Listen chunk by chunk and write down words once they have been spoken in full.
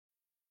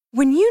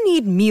When you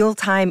need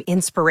mealtime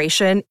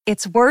inspiration,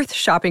 it's worth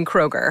shopping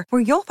Kroger,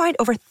 where you'll find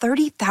over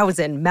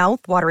 30,000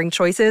 mouth-watering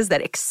choices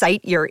that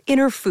excite your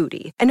inner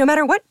foodie. And no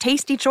matter what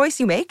tasty choice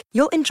you make,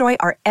 you'll enjoy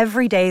our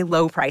everyday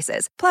low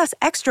prices, plus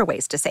extra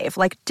ways to save,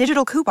 like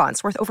digital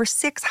coupons worth over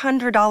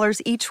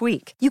 $600 each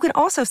week. You can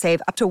also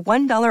save up to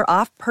 $1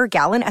 off per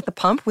gallon at the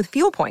pump with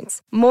fuel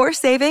points. More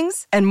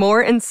savings and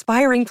more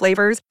inspiring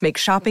flavors make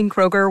shopping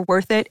Kroger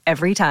worth it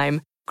every time.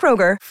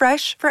 Kroger,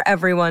 fresh for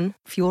everyone.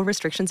 Fuel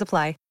restrictions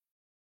apply.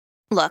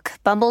 Look,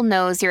 Bumble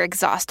knows you're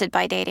exhausted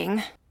by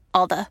dating.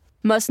 All the,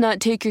 must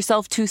not take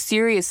yourself too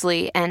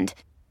seriously, and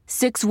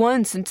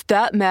 6'1" since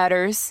that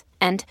matters,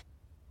 and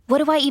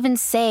what do I even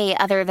say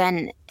other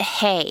than,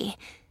 hey?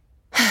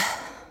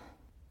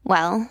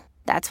 Well,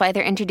 that's why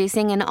they're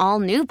introducing an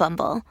all-new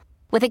Bumble,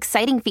 with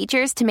exciting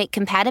features to make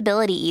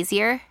compatibility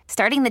easier,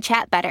 starting the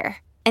chat better,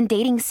 and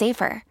dating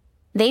safer.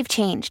 They've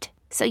changed,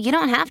 so you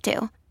don't have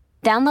to.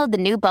 Download the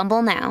new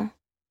Bumble now.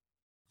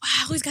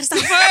 Wow, who's got to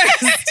start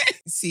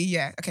first? See,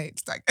 yeah. Okay,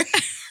 it's like...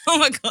 Oh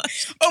my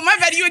gosh. Oh, my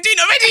bad, you were doing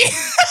it already.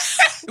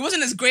 It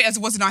wasn't as great as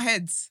it was in our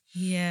heads.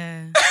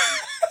 Yeah.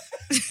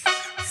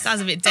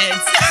 Sounds a bit dead.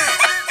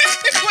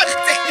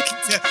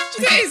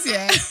 Today's,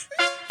 yeah.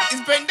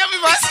 Is Brenda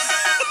with us?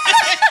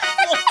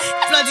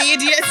 Bloody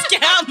idiots,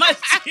 get out of my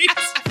street.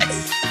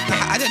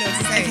 I don't know what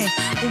to say. Okay.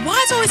 Well,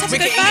 why does I always have to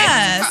go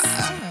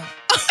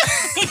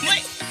first?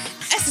 Wait,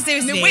 Esther,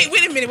 seriously. No, wait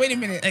a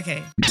minute.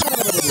 Okay.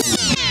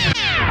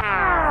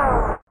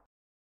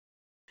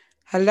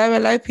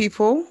 Hello,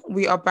 people.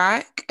 We are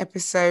back.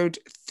 Episode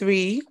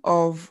 3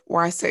 of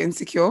Why So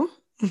Insecure.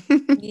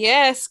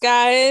 Yes,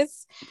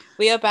 guys.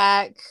 We are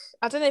back.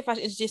 I don't know if I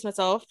should introduce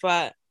myself,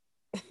 but...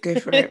 Go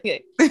for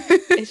it.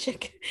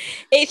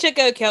 it should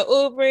go Kel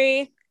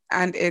Aubrey.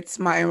 And it's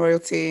Martin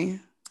Royalty.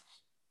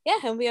 Yeah,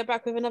 and we are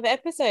back with another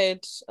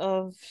episode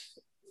of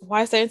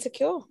Why So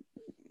Insecure.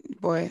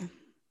 Boy.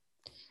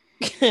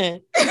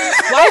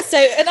 Why so?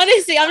 And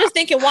honestly, I'm just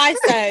thinking, why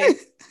so?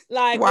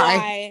 Like,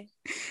 why?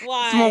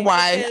 It's more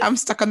why. Because I'm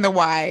stuck on the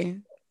why.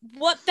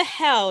 What the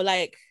hell?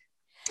 Like,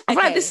 I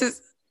feel like this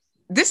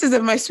is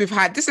the most we've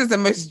had. This is the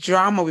most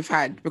drama we've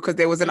had because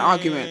there was an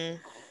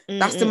argument.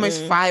 That's the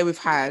most fire we've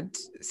had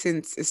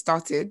since it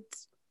started.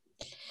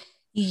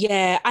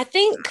 Yeah, I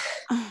think,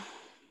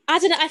 I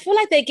don't know. I feel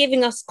like they're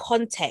giving us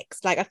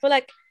context. Like, I feel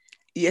like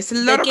yes, a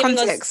lot of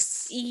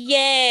context.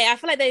 I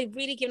feel like they're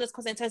really giving us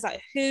context in terms of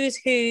like who's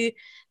who,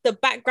 the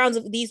backgrounds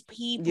of these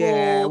people.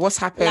 Yeah, what's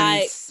happened.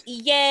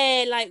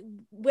 Like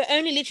we're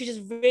only literally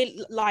just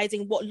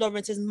realizing what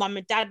Lawrence's mum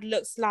and dad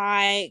looks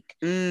like,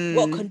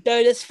 what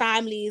Condola's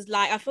family is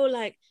like. I feel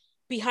like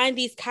behind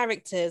these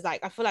characters,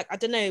 like I feel like, I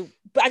don't know,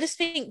 but I just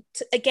think,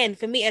 again,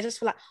 for me, I just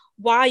feel like,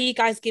 why are you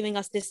guys giving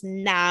us this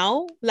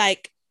now?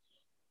 Like,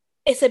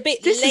 it's a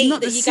bit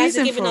late that you guys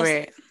are giving us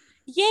it.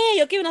 Yeah,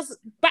 you're giving us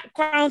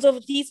backgrounds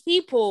of these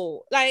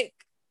people. Like,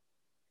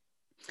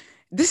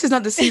 this is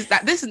not the season.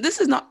 Like, this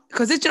is not,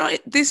 because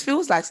this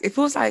feels like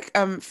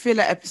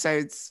filler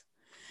episodes.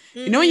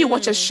 You know when you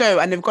watch a show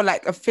and they've got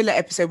like a filler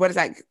episode where it's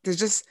like there's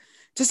just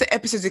an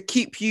episode to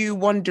keep you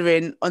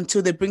wondering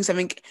until they bring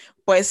something,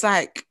 but it's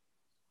like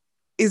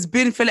it's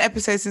been filler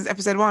episodes since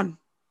episode 1.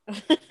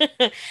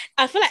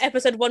 I feel like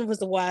episode 1 was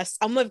the worst.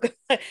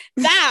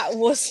 That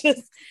was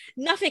just,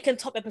 nothing can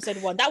top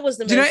episode 1. That was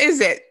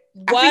the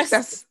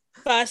worst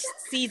first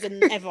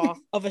season ever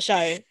of a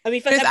show. I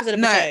mean, first episode of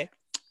a show.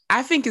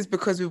 I think it's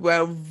because we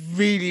were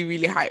really,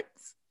 really hyped.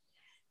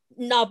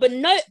 No, but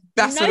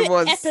that's what it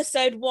was.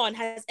 Episode 1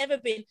 has ever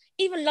been.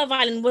 Even Love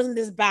Island wasn't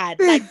this bad.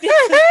 Like, this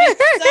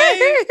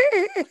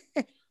has been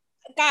so.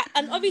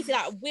 And obviously,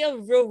 like, we're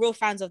real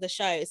fans of the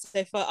show.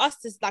 So for us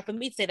to, like, for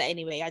me to say that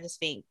anyway, I just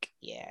think,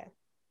 yeah,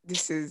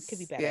 could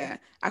be better. Yeah,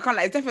 I can't,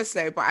 like, it's definitely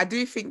slow, but I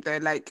do think though,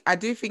 like,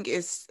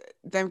 it's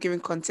them giving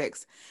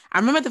context. I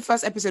remember the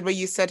first episode where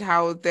you said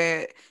how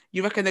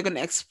you reckon they're going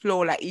to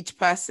explore like each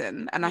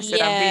person, and I said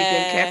I really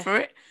don't care for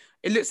it.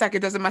 It looks like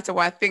it doesn't matter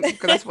what I think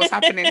because that's what's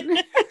happening.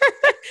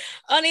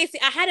 Honestly,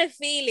 I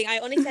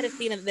honestly had a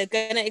feeling that they're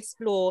going to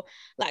explore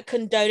like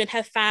Condola and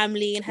her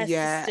family and her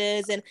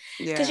sisters, and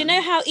because you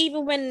know how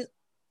even when,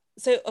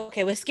 so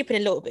okay, we're skipping a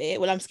little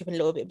bit. Well, I'm skipping a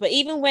little bit, but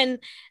even when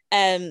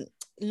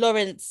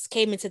Lawrence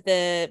came into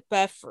the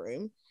birth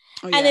room,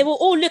 and they were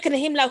all looking at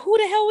him like, "Who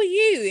the hell are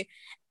you?"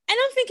 And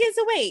I'm thinking,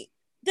 so wait,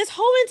 this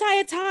whole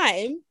entire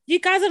time you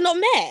guys have not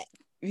met.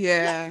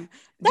 Yeah,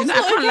 that's not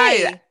I can't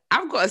okay. lie.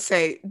 I've got to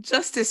say,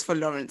 justice for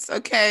Lawrence.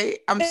 Okay,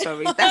 I'm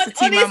sorry. That's the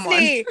team I'm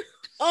on.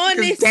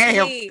 Honestly,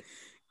 damn,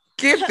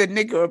 give the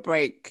nigger a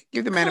break.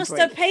 Give the man a break.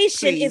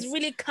 Constipation is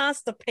really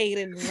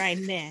constipating right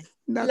now.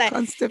 No, like,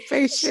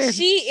 constipation.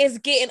 She is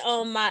getting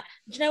on my.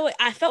 Do you know what?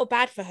 I felt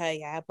bad for her,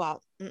 yeah,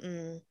 but.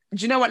 Do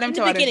you know what? Let me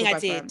tell you. In the beginning, I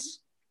did.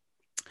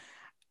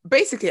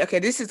 Basically, okay,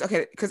 this is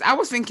okay because I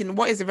was thinking,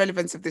 what is the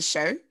relevance of this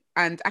show?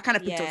 And I kind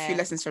of picked up a few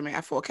lessons from it.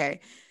 I thought, okay,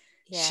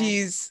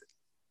 she's.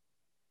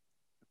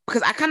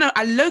 Because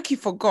I low-key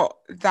forgot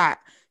that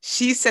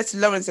she said to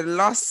Lawrence in the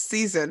last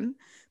season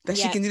that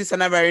she can do this on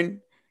her own.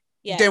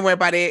 Don't worry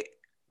about it.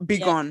 Be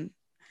gone.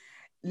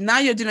 now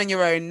you're doing on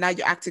your own. Now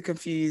you're acting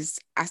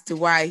confused as to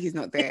why he's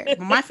not there. But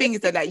my thing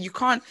is that like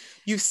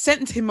you've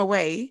sent him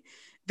away,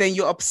 then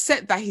you're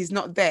upset that he's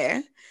not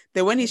there.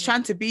 Then when he's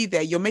trying to be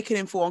there, you're making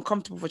him feel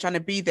uncomfortable for trying to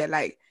be there.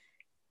 Like,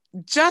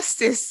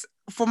 justice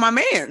for my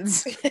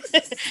mans.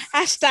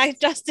 Hashtag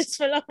justice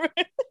for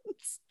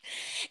Lawrence.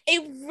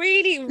 It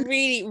really,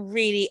 really,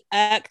 really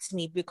irked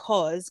me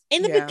because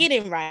in the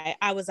beginning, right,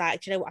 I was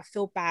like, do you know what? I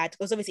feel bad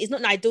because obviously it's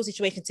not an ideal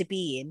situation to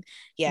be in.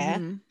 Yeah,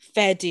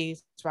 fair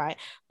dues, right?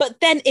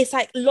 But then it's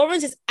like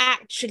Lawrence is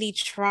actually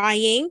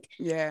trying.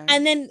 Yeah.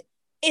 And then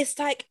it's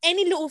like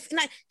any little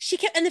like she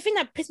kept, and the thing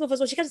that pissed me off as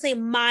well, she kept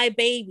saying my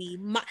baby,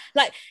 my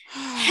like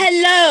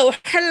hello,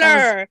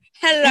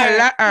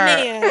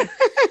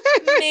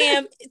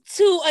 ma'am,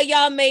 two of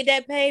y'all made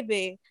that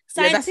baby.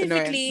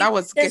 Scientifically,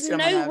 there's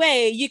no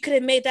way you could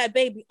have made that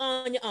baby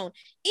on your own.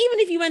 Even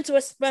if you went to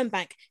a sperm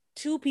bank,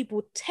 two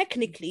people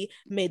technically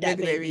made that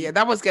baby. Yeah,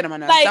 that was getting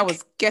on my nerves. Like, that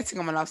was getting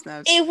on my last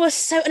nerves. It was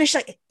so, and she's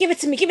like, give it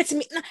to me.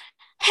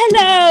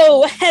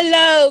 No,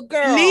 hello,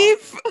 girl.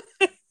 Leave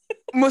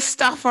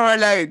Mustafa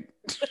alone.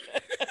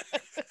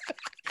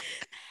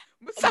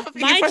 Mustafa,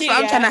 first of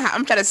all,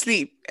 I'm trying to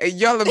sleep.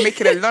 Y'all are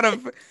making a lot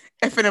of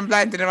effing and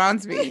blinding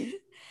around me.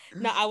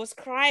 No, I was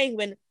crying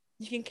when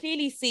you can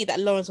clearly see that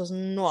Lawrence was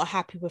not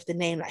happy with the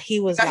name. Like he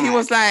was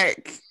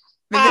like,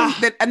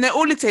 and then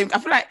all the time, I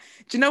feel like,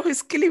 do you know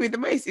who's killing me the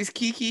most? Is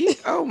Kiki.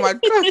 Oh my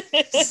god.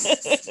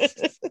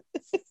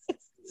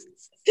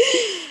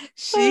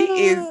 She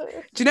is.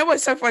 Do you know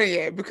what's so funny?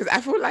 Yeah, because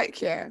I feel like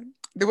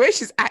the way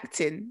she's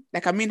acting,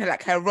 like I mean her,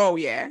 like her role,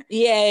 yeah.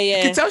 You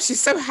can tell she's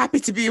so happy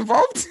to be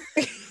involved.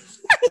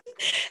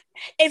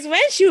 It's when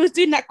she was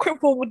doing that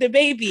cripple with the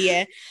baby,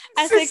 yeah.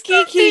 I said,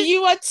 Kiki,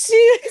 you are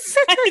too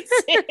excited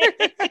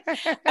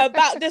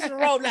about this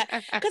role, like,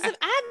 because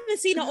I haven't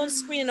seen her on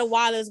screen in a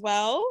while as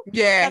well.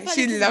 Yeah,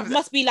 she loves it.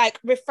 Must be like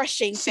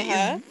refreshing for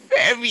her. Is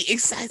very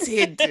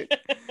excited.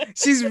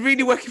 She's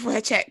really working for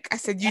her check. I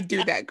said, you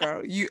do that,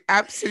 girl. You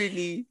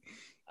absolutely,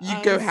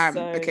 go ham.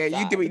 So okay,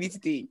 dumb. You do what you need to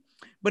do.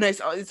 But no,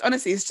 it's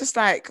honestly, it's just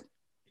like.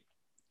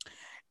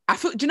 I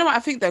feel. Do you know what I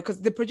think though?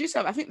 Because the producer,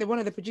 I think one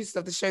of the producers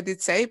of the show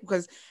did say,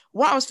 because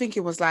what I was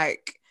thinking was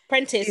like,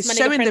 Prentice, it's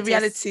showing the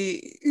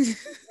reality.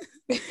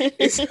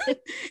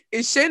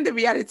 it's showing the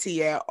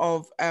reality,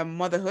 of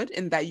motherhood,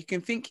 in that you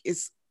can think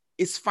it's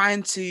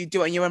fine to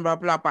do it on your own, blah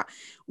blah. But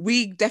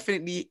we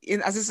definitely,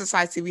 as a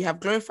society, we have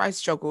glorified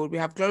struggle. We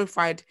have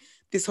glorified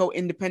this whole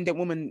independent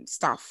woman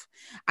stuff,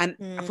 and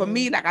for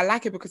me, like I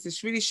like it because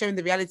it's really showing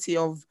the reality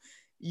of.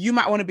 You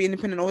might want to be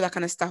independent, all that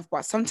kind of stuff,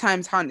 but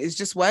sometimes, it's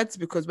just words,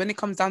 because when it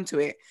comes down to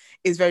it,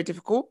 it's very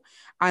difficult.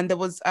 And there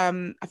was, I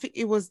think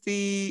it was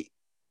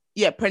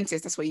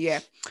Prentice, that's what,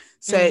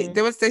 So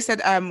they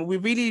said, we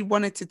really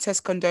wanted to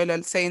test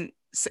Condola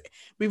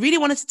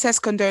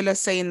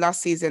saying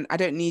last season, I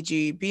don't need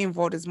you, be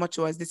involved as much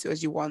or as little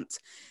as you want.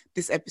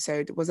 This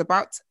episode was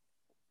about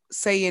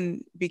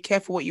saying, be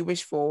careful what you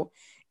wish for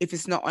if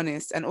it's not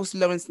honest. And also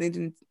Lawrence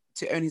needing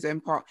to own his own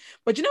part.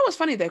 But you know what's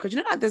funny though, because you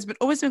know that there's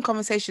always been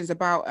conversations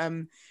about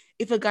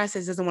if a guy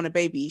says he doesn't want a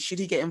baby, should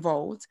he get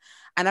involved?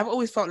 And I've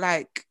always felt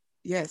like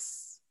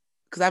yes,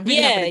 because I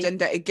really have an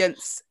agenda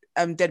against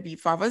deadbeat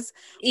fathers.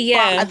 But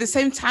at the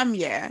same time,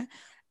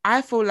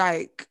 I feel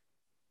like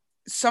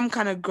some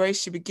kind of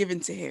grace should be given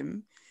to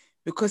him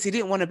because he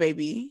didn't want a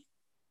baby,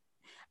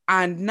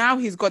 and now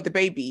he's got the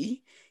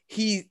baby.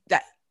 He's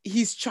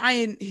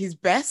trying his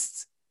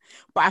best,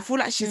 but I feel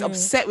like she's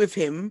upset with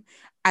him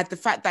at the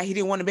fact that he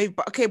didn't want a baby.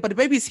 But the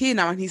baby's here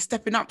now and he's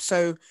stepping up.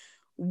 So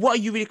what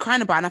are you really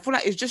crying about? And I feel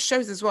like it just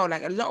shows as well,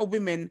 like a lot of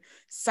women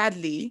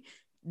sadly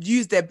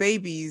use their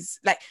babies.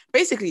 Like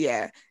basically,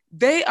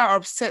 they are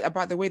upset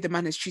about the way the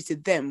man has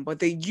treated them, but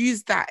they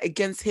use that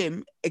against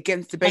him,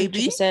 against the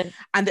baby. 100%.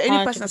 And the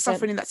only person that's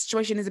suffering in that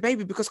situation is the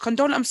baby, because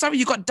Condola, I'm sorry,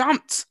 you got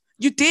dumped.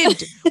 You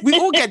did. We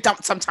all get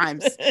dumped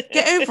sometimes.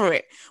 Get over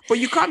it. But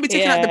you can't be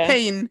taking out the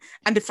pain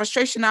and the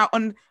frustration out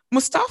on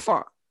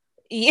Mustafa.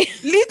 Yeah.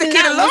 Leave the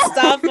kid alone.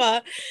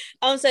 Mustafa.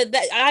 So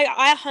that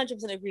I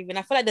 100% agree with.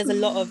 I feel like there's a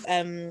lot of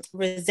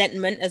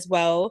resentment as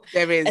well.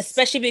 There is,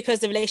 especially because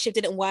the relationship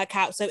didn't work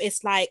out. So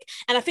it's like,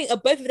 and I think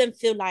both of them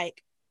feel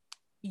like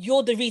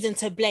you're the reason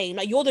to blame.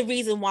 Like you're the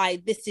reason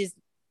why this is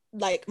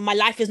like my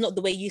life is not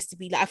the way it used to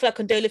be. Like I feel like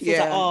Condola feels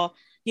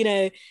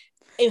like,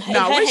 in her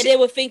head they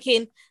were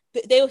thinking.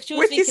 She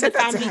was thinking the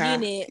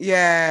family unit.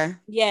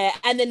 Yeah.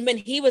 And then when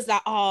he was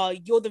like, oh,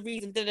 you're the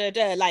reason,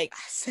 like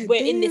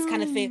we're in this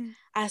kind of thing.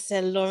 I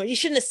said, Lauren, you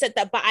shouldn't have said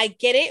that, but I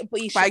get it.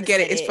 But I get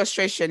it. It's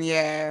frustration.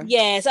 Yeah.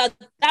 Yeah. So at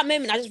that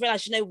moment, I just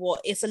realized, you know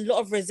what? It's a lot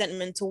of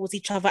resentment towards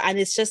each other. And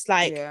it's just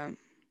like,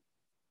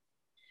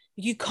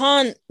 you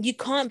can't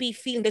be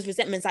feeling those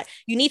resentments. Like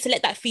you need to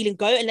let that feeling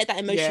go and let that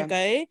emotion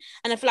go.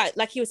 And I feel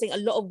like you were saying, a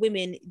lot of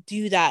women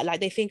do that.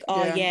 Like they think,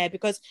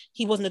 because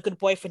he wasn't a good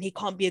boyfriend, he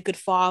can't be a good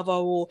father,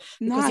 or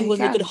because he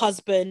wasn't a good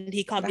husband,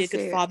 he can't be a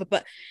good father.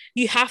 But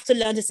you have to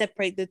learn to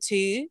separate the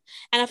two.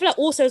 And I feel like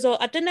also as well,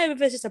 I don't know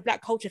if it's just a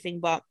Black culture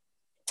thing, but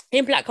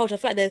in Black culture, I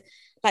feel like there's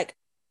like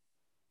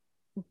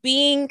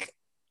being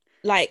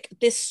like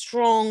this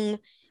strong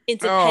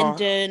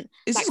independent,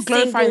 it's like just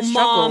glorifying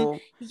single mom. struggle.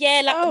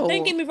 Yeah, like Oh.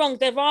 don't get me wrong,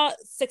 there are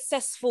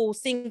successful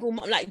single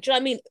mom. Like, do you know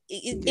what I mean?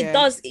 It Yeah.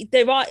 does.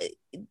 There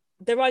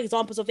are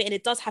examples of it, and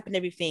it does happen.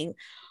 Everything,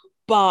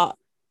 but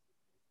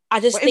I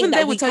just But think even that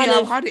they we will tell kind you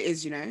how of hard it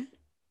is, you know.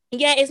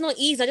 yeah, it's not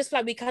easy. I just feel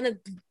like we kind of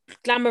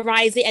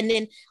glamorize it, and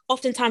then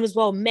oftentimes as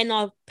well, men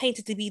are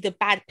painted to be the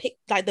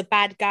like the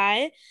bad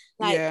guy,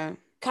 like Yeah.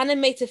 kind of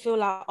makes it feel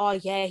like, oh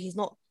yeah, he's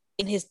not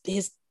in his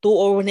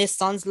daughter or in his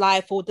son's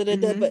life or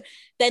Mhm. But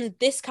then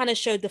this kind of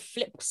showed the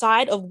flip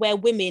side of where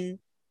women,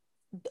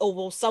 or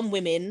well, some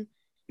women,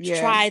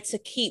 Yeah. try to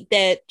keep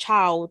their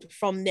child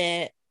from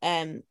their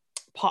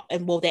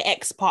their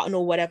ex partner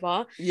or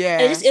whatever. Yeah.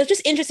 And it was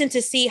just interesting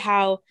to see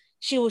how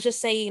she was just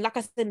saying, like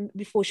I said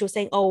before, she was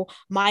saying, "Oh,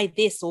 my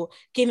this," or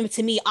 "Give him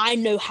to me. I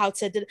know how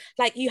to do."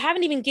 Like, you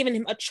haven't even given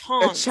him a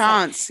chance.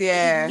 Like,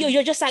 yeah.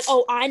 You're just like,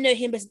 "Oh, I know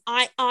him,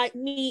 but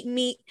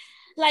me."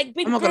 Like,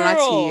 big I'm not girl. gonna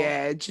lie to you,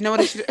 yeah. Do you know what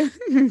they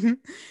should?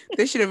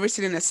 They should have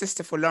written in a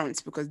sister for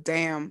Lawrence, because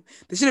damn,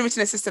 they should have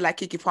written a sister like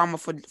Kiki Palmer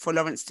for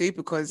Lawrence too,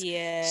 because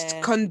Yeah,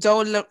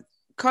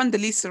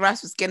 Condoleezza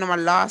Rice was getting on my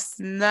last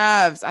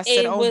nerves. I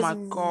said, it "Oh was my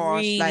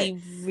gosh, really, like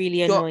really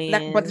you're annoying."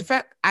 like," but the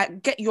fact, I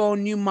get your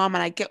new mom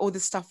and I get all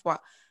this stuff,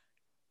 but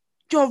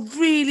you're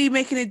really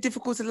making it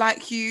difficult to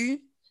like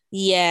you.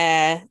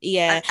 Yeah.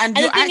 And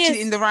the you're thing actually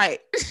is, in the right.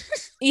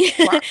 yeah.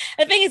 But-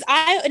 The thing is,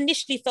 I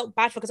initially felt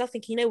bad for, because I was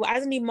thinking, you know what,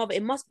 as a new mother,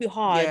 it must be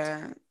hard.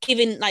 Yeah.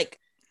 Given, like,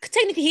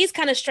 technically he's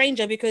kind of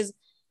stranger, because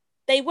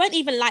they weren't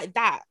even like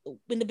that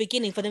in the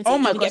beginning for them to Oh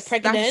my even gosh, get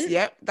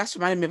pregnant. that's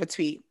reminding me of a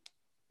tweet,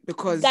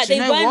 because That do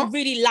you they know weren't what?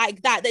 really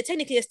like that. That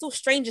technically they're still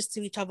strangers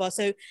to each other.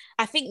 So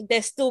I think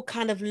they're still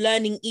kind of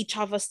learning each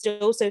other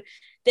still. So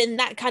then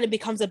that kind of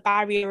becomes a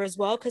barrier as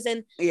well. Because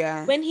then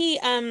Yeah. when he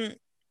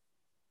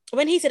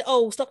said,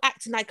 "Oh, stop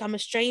acting like I'm a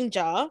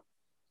stranger,"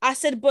 I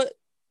said, "But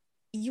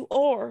you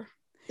are."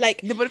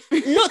 Like, No, but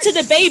not to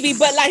the baby,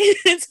 but like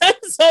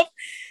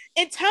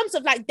in terms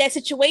of like their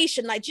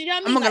situation. Like, do you know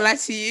what I I'm mean? not gonna Like,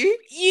 lie to you.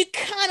 you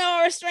kind of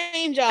are a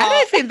stranger. I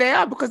don't think they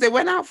are, because they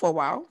went out for a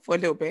while, for a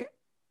little bit.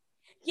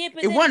 Yeah,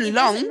 but It then wasn't it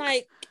long. wasn't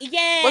like,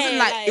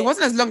 yeah, It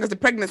wasn't as long as the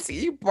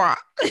pregnancy, but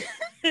I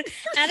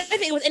don't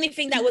think it was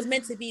anything that was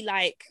meant to be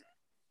like.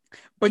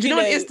 but you know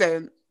what it know- is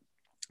though?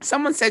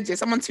 Someone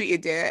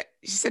tweeted it.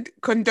 She said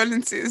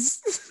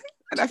condolences.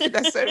 And I think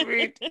that's so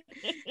rude.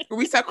 Can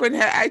we start calling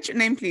her actual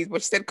name, please?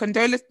 But she said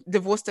Condola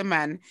divorced a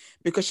man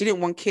because she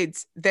didn't want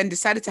kids, then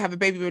decided to have a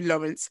baby with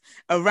Lawrence,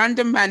 a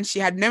random man she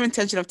had no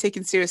intention of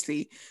taking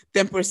seriously,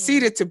 then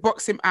proceeded to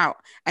box him out.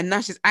 And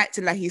now she's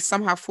acting like he's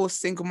somehow forced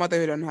single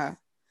motherhood on her.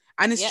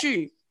 And it's Yep.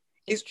 true.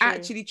 It's true.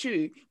 actually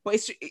true. But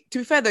to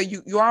be fair though,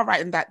 you are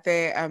right in that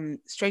they're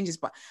strangers.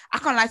 But I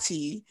can't lie to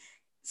you.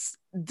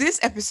 This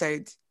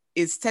episode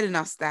is telling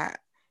us that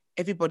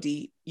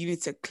everybody, you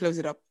need to close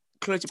your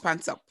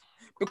pants up.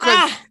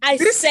 Because I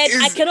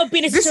cannot be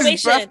in a situation.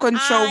 This is birth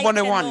control I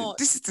 101. cannot.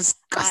 This is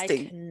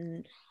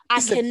disgusting. I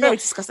This is cannot. very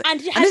disgusting.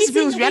 And And have this you seen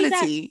feels the way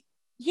reality.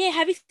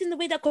 have you seen the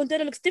way that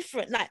Condola looks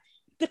different? Like,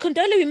 the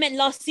Condola we met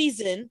last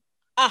season,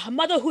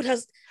 motherhood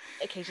has.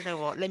 Okay, you know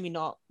what? Let me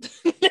not.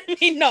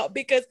 Let me not,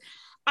 because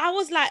I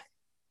was like,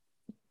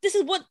 this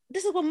is what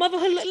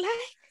motherhood look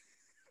like.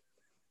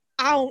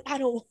 I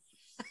don't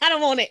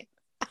want it.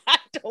 I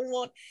don't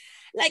want.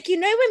 Like, you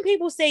know when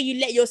people say you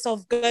let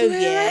yourself go,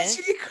 We're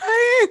actually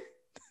crying.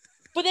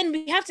 But then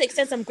we have to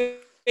extend some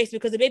grace,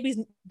 because the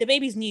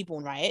baby's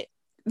newborn, right?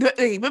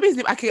 Maybe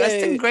I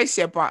think grace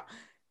here, but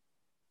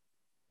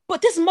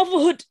this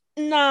motherhood,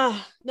 nah.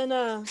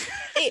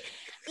 It,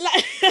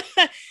 like,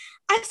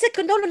 I said,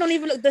 Condola don't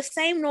even look the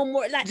same no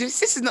more. Like, your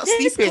sister's not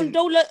this sleeping.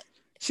 Condola,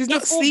 She's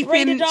not it's all sleeping.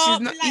 braided She's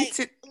up, not like,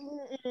 eating.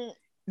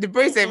 The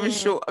braids are even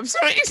short. I'm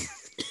sorry.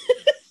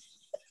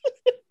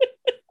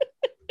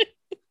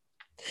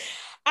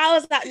 I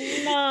was like,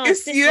 nah,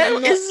 It's, this you know,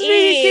 is not it's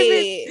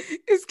really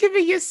it. it's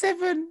giving you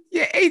 7,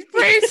 8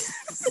 braids.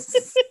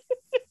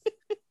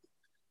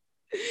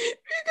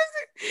 Because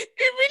it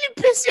really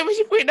pissed you when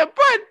she put in a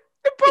bun.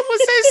 The bun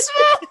was so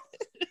small.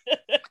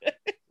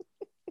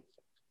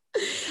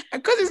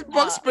 And because it's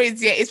box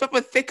braids, it's proper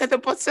thick at the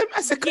bottom.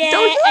 I said,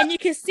 Condola. And you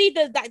can see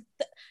the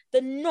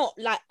knot,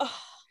 like, oh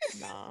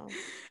no.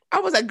 I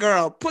was like,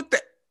 girl, do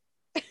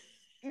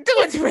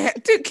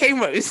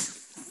K-Rose.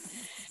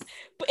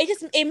 But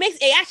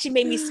it actually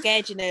made me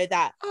scared, you know,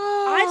 that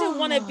I don't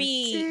want to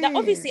be like,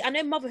 obviously I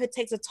know motherhood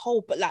takes a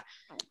toll, but like,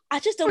 I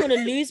just don't want to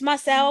lose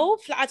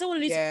myself. Like, I don't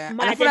want to lose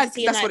my I feel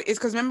identity. like that's what it is.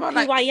 Because remember,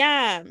 like, who I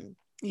am.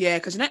 Yeah,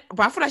 because but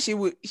I feel like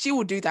she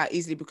would do that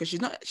easily, because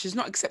she's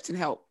not accepting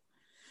help.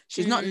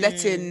 She's not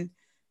letting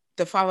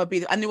the father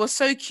be. And it was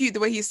so cute the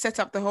way he set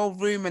up the whole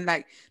room and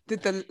like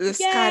did the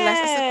skylights.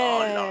 I said,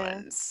 oh,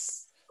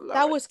 Lawrence.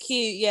 That was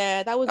cute.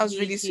 Yeah, that was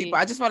really sweet. But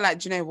I just felt like,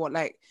 do you know what?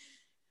 Like,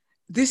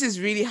 this is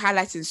really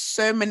highlighting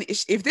so many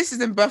issues. If this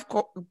isn't birth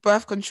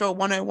control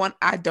 101,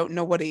 I don't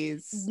know what it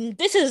is.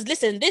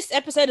 This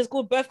episode is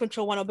called Birth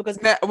Control 101 because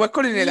we're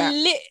calling it that.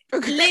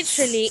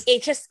 Literally,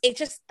 it just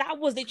that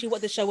was literally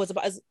what the show was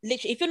about.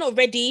 Literally, if you're not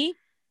ready,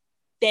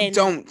 then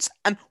don't.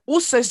 And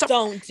also stop.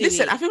 Don't do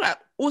listen. it. I feel like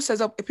also,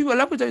 so people, a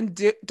lot of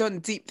people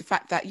don't deep the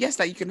fact that yes,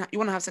 like you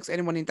want to have sex with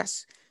anyone, and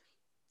that's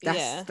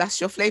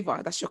your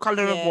flavor, that's your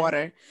color of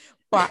water,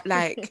 but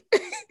like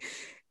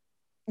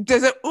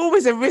there's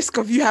always a risk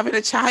of you having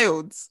a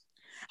child,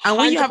 and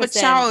when you have a 100%.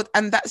 child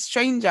and that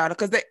stranger,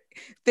 because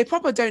they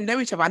probably don't know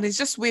each other, and it's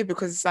just weird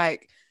because it's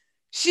like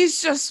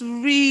she's just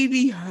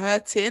really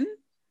hurting.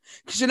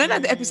 Because you know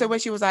that the episode where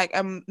she was like,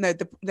 no,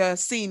 the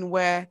scene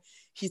where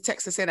he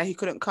texted her saying that he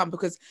couldn't come,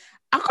 because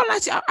I can't lie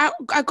to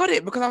you, I got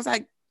it, because I was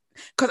like,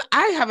 because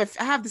I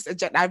have this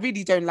agenda. I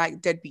really don't like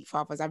deadbeat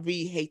fathers. I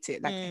really hate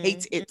it. Like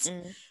hate it.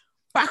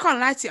 But I can't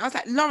lie to you. I was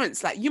like,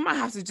 Lawrence, like you might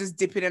have to just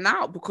dip in and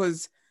out,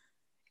 because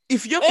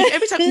if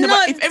every time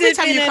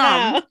you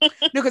come,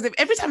 because if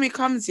every time he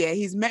comes here,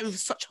 he's met with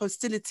such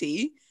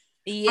hostility.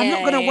 I'm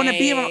not gonna want to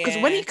be around,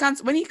 because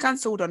when he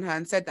cancelled on her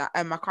and said that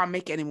I can't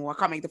make it anymore, I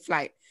can't make the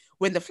flight,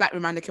 when the flight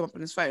reminder came up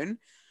on his phone,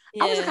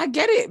 I was like, I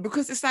get it,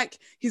 because it's like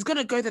he's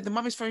gonna go there, the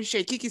mum's phone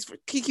shake,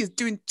 Kiki's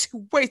doing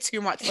way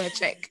too much for her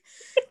check.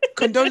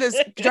 Condola's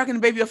dragging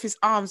the baby off his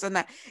arms, and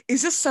like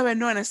it's just so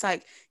annoying. It's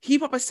like he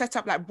probably set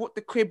up, like bought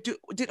the crib,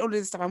 did all of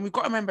this stuff, and we've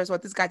got to remember as well,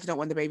 this guy did not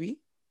want the baby,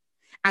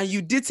 and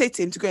you did say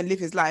to him to go and live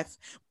his life,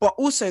 but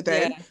also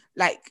though,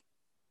 like.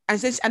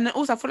 And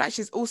also, I feel like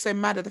she's also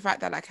mad at the fact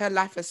that like her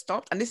life has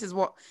stopped. And this is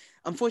what,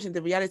 unfortunately,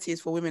 the reality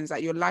is for women, is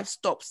that your life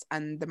stops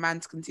and the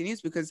man's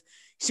continues, because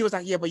she was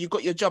like, yeah, but you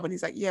got your job. And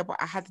he's like, yeah, but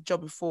I had the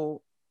job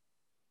before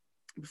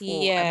I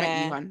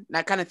met you, man.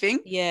 That kind of thing.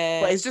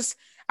 Yeah. But it's just,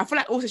 I feel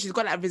like also she's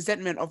got that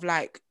resentment of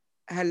like,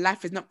 her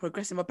life is not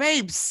progressing. But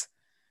babes,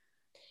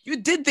 you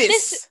did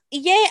this.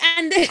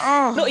 And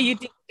not you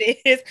did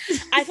this.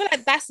 I feel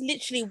like that's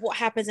literally what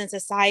happens in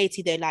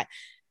society though. Like,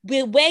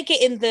 we're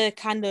getting the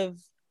kind of,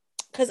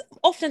 because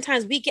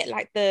oftentimes we get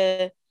like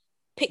the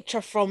picture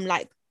from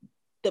like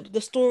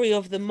the story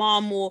of the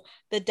mom or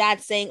the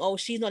dad saying, oh,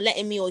 she's not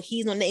letting me, or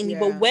he's not letting me.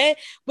 But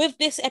with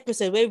this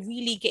episode, we're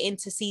really getting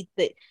to see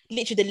the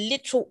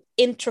literal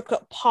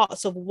intricate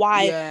parts of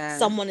why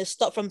someone is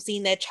stopped from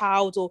seeing their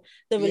child, or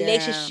the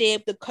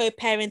relationship, the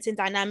co-parenting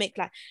dynamic.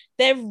 Like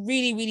they're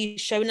really, really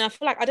showing. I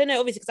feel like, I don't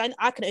know, obviously, because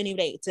I can only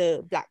relate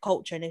to Black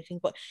culture and everything,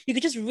 but you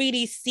could just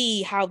really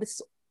see how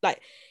this,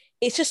 like,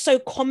 it's just so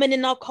common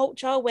in our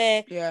culture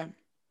where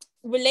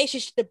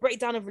the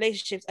breakdown of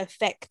relationships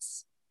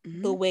affects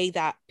the way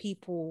that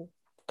people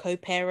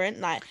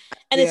co-parent, like,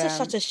 and it's just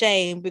such a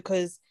shame,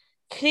 because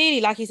clearly,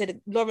 like you said,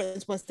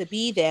 Lawrence wants to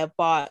be there,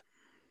 but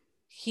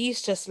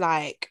he's just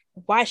like,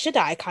 why should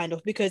I, kind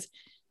of, because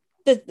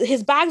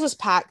his bags was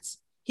packed.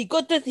 He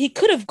could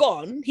have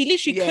gone. He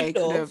literally could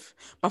have.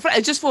 But I feel like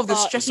it's just for the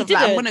stress of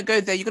like, I'm gonna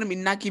go there, you're gonna be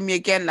nagging me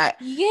again, like,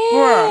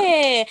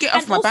 bruh, get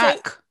off my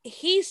back.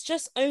 He's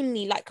just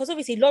only like, because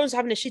obviously Lawrence was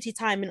having a shitty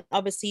time in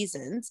other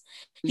seasons.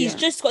 He's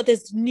just got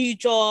this new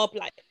job,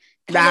 like.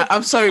 Nah,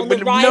 I'm sorry,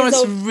 but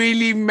Lawrence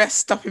really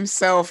messed up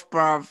himself,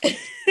 bruv.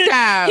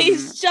 Damn.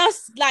 He's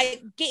just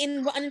like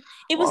getting, and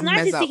it was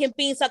nice to see him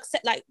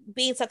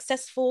being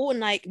successful and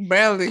like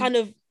barely kind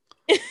of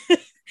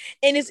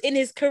in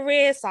his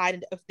career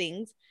side of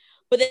things.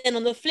 But then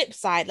on the flip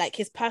side, like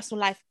his personal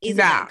life isn't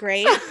that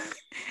great,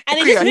 and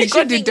it just makes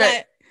you think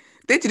that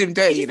they did him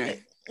dirty, you know.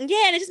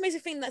 Yeah, and it just makes you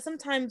think that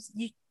sometimes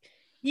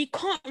you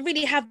can't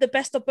really have the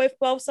best of both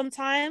worlds.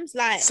 Sometimes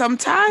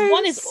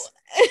one is.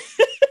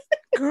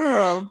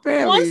 Girl,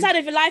 barely. One side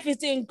of your life is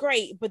doing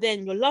great, but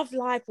then your love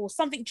life or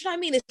something, do you know what I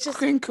mean? It's just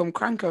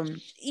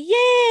crankum.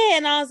 Yeah,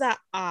 and I was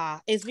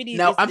like, it's really.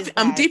 No,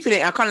 I'm deep in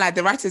it. I can't lie.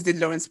 The writers did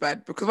Lawrence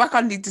bad, because why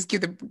can't he just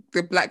give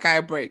the Black guy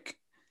a break?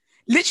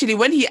 Literally,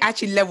 when he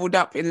actually leveled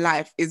up in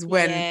life is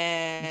when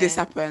this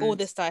happened. All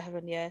this started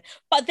happening, yeah.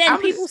 But then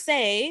people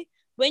say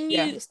when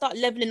you start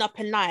leveling up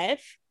in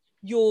life,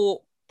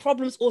 your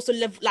problems also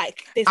level.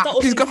 Like they start.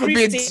 Please, God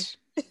forbid.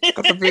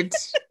 God forbid.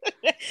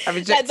 I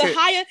reject the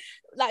higher.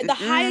 Like the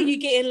higher you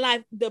get in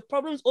life, the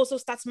problems also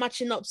starts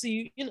matching up. So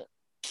you know,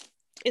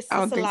 it's I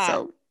don't think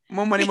so.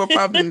 More money, more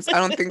problems. I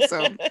don't think so.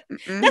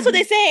 That's what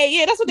they say.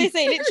 Yeah, that's what they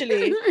say.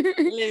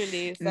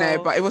 Literally. So.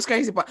 No, but it was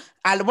crazy. But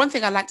one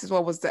thing I liked as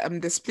well was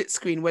the split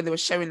screen where they were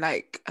showing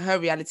like her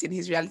reality and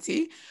his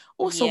reality.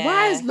 Also,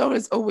 why is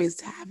Lawrence always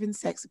having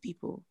sex with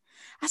people?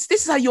 This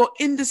is how you're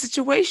in the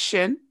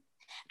situation.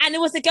 And it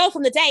was the girl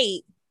from the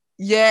date.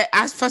 Yeah,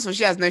 first of all,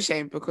 she has no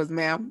shame, because,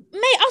 ma'am.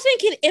 Mate, I was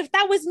thinking, if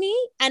that was me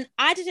and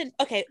I didn't,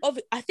 okay,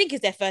 I think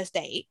it's their first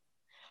date,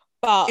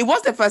 but... It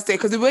was their first date,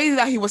 because the way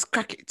that he was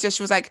cracking,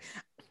 she was like,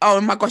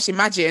 oh my gosh,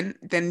 imagine.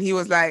 Then he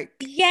was like,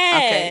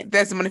 okay,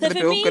 there's the money for the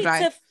bill, good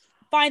night. To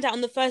find out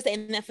on the first date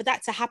and then for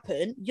that to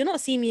happen, you're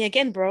not seeing me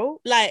again, bro.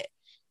 Like,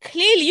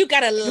 clearly you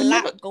got a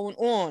lot going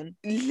on.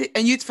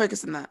 And you'd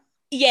focus on that.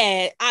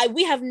 Yeah,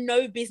 we have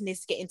no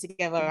business getting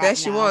together right now. There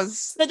she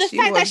was. But the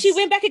fact that she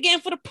went back again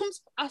for the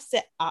pumps, I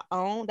said,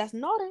 that's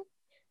naughty.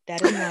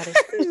 That is naughty.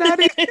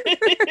 Naughty.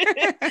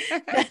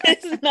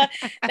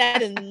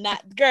 that is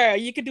not, girl,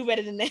 you could do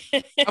better than that.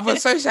 I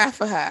was so shy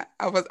for her.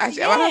 I was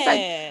actually, I was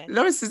like,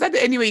 Lawrence, is that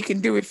the only way you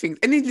can deal with things?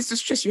 Any little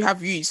stress you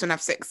have, you just don't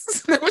have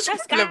sex.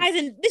 That's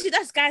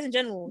guys in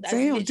general. That's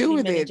deal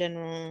with it. In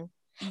general.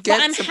 But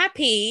I'm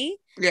happy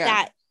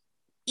that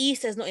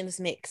Issa's not in this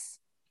mix,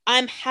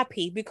 I'm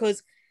happy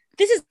because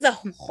this is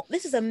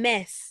a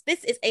mess.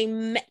 This is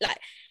like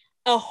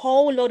a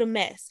whole lot of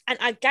mess. And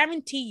I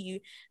guarantee you,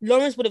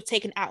 Lawrence would have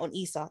taken out on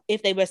Issa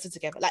if they were still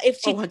together. Like if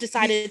she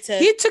decided to.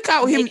 He took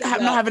out him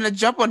not having a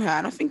job on her,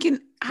 and I'm thinking,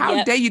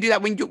 how dare you do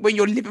that when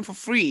you're living for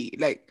free?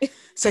 Like,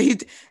 so he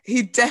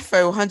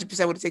defo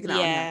 100% would have taken out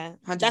on her.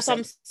 100%. That's why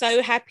I'm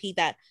so happy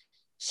that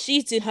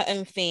she's doing her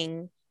own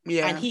thing.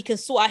 Yeah, and he can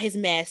sort out his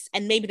mess,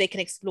 and maybe they can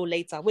explore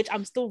later, which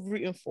I'm still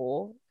rooting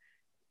for.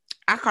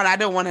 I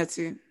don't want her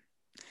to.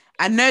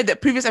 I know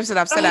that previous episode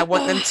I've said I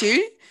want them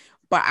to,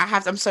 but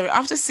I'm sorry,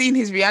 after seeing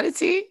his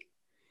reality,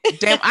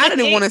 damn, I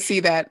didn't want to see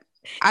that.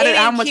 I don't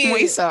know how much more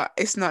Issa.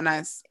 It's not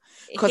nice.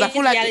 Because I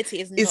feel like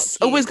it's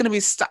always going to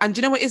be stuck. And do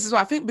you know what it is as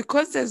well? I think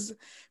because there's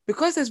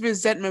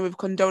resentment with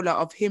Condola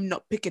of him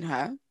not picking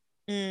her,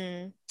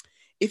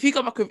 if he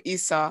got back with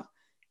Issa,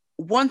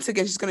 once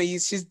again, she's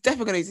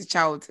definitely going to use a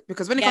child.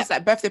 Because when it comes to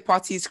like birthday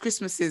parties,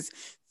 Christmases,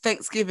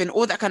 Thanksgiving,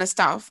 all that kind of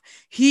stuff,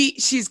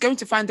 she's going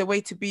to find a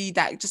way to be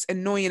that just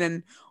annoying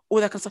and all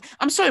that kind of stuff.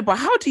 I'm sorry, but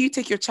how do you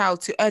take your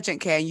child to urgent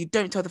care and you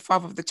don't tell the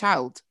father of the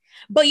child?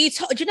 But do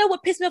you know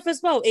what pissed me off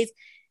as well is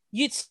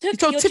you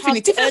told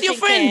Tiffany. Tiffany's your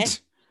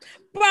friend.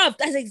 Bruv,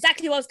 that's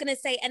exactly what I was going to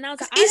say. And I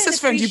was like, Issa's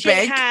friend, you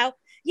beg. I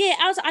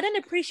don't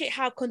appreciate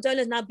how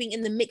Condola's now being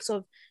in the mix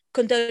of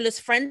Condola's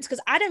friends,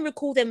 because I don't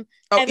recall them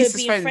ever Issa's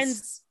being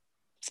friends.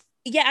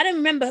 Yeah, I don't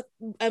remember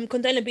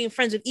Condola being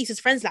friends with Issa's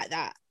friends like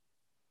that.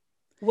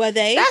 Were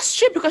they? That's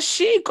true, because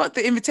she got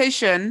the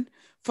invitation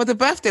for the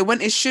birthday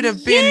when it should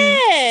have been.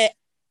 Yeah.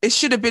 It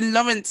should have been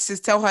Lawrence to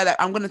tell her that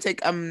I'm going to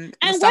take And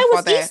where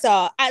was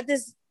Issa at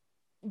this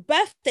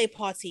birthday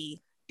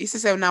party? Issa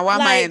said, "Now why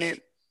am I in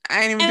it?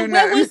 I ain't even doing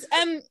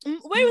that."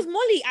 Where was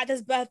Molly at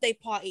this birthday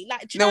party?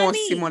 Like, do you know what I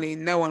mean? To see Molly.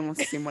 No one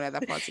wants to see Molly at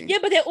that party. Yeah,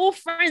 but they're all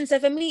friends. So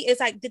for me,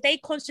 it's like, did they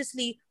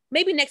consciously?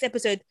 Maybe next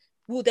episode,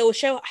 they will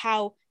show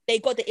how they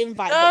got the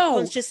invite, but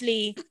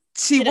consciously.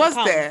 She was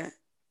there.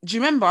 Do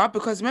you remember?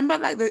 Because remember,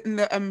 like in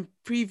the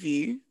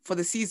preview for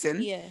the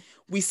season,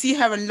 we see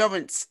her and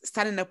Lawrence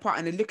standing apart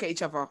and they look at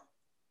each other.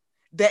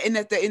 They're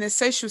in a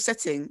social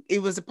setting.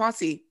 It was a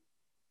party.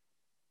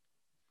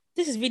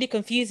 This is really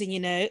confusing, you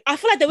know. I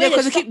feel like the way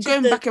because they keep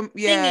going back and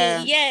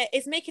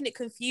it's making it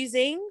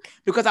confusing.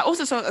 Because I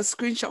also saw a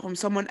screenshot from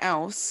someone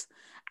else,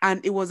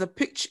 and it was a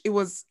picture. It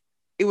was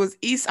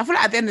Issa. I feel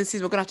like at the end of the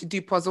season we're gonna have to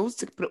do puzzles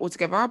to put it all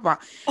together.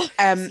 But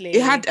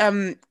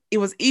it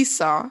was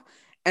Issa,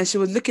 and she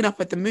was looking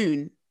up at the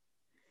moon.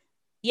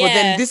 Yeah. But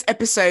then this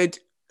episode,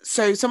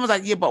 so someone's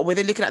like, yeah, but were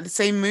they looking at the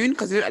same moon?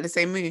 Because they look at the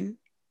same moon.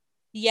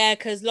 Yeah,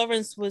 because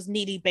Lawrence was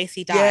nearly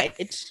basically died.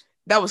 Yeah.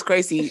 That was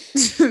crazy.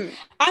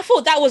 I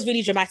thought that was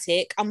really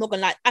dramatic. I'm not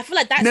gonna lie. I feel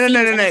like that was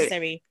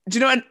unnecessary. Do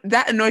you know what?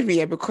 That annoyed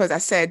me, because I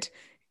said,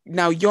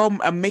 now you're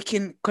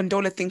making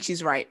Condola think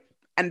she's right.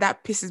 And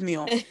that pisses me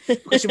off.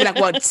 Because she'll be like,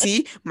 well,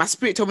 see, my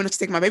spirit told me not to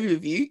take my baby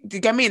with you. Do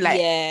you get me? Like,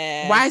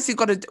 why is he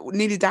got to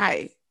nearly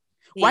die?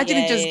 Why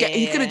didn't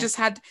he could have just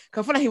had,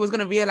 because I feel like he was going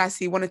to realize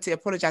he wanted to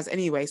apologize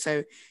anyway.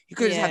 So he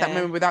could have just had that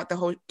moment without the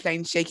whole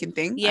plane shaking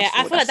thing. Yeah,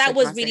 I feel like that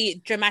was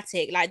really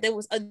dramatic. Like it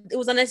was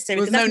unnecessary,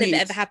 because that's never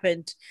ever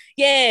happened.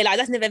 Yeah, like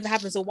that's never ever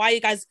happened. So why are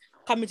you guys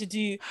coming to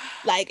do,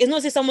 like, it's not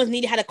as if someone's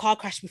nearly had a car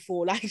crash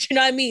before. Like, do you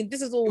know what I mean?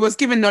 This is all. It was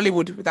given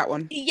Nollywood with that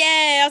one.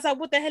 Yeah, I was like,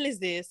 what the hell is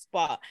this?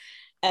 But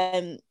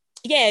the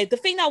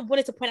thing that I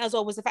wanted to point out as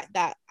well was the fact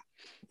that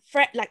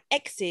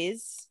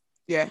exes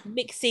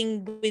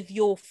mixing with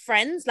your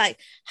friends, like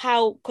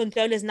how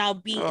Condola's now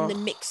being in the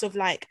mix of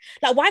like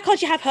why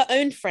can't you have her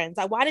own friends?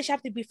 Like, why does she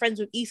have to be friends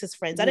with Issa's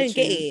friends? I don't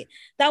get it.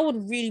 That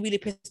would really, really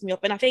piss me off.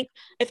 And I think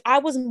if I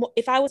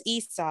was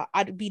Issa,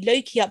 I'd be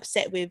low-key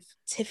upset with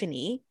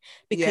Tiffany,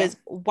 because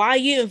why are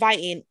you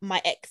inviting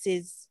my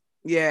ex's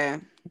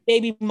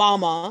baby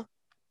mama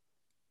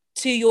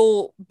to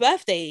your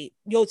birthday,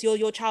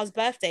 your child's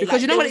birthday?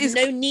 Because you know what it is?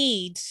 No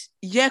need.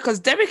 Yeah, because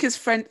Derek is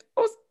friend.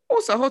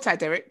 Also, hold tight,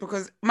 Derek,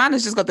 because man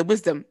has just got the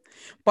wisdom.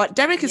 But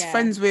Derek is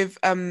friends with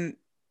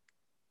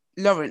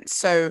Lawrence,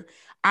 so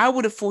I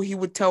would have thought he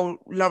would tell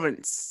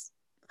Lawrence,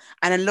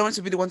 and then Lawrence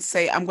would be the one to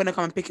say, "I'm going to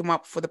come and pick him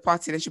up for the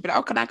party." And she'd be like,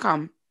 "Oh, can I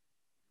come?"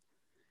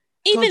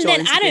 Even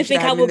then, I don't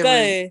think I would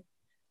go.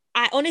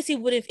 I honestly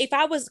wouldn't. If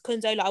I was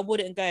Condola, I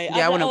wouldn't go.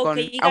 Yeah, I wouldn't have gone.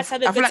 Okay, you guys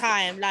have a good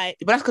time. Like,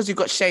 but that's because you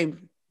got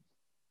shame.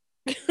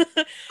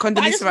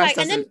 Condoleezza Rice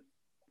doesn't.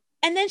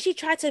 And then she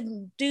tried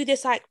to do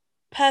this like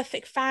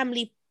perfect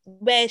family,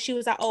 where she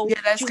was like, "Oh, do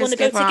you want to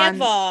go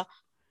together?"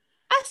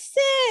 I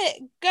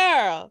said,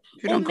 "Girl,"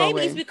 or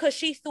maybe it's because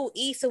she thought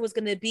Issa was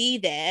gonna be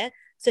there,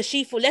 so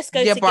she thought, "Let's go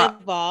together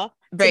to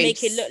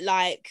make it look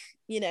like,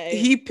 you know."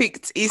 He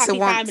picked Issa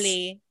once.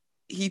 Family.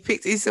 He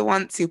picked Issa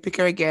once. He'll pick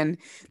her again.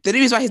 The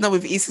reason why he's not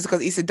with Issa is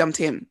because Issa dumped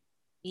him.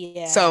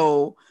 Yeah.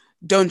 So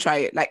don't try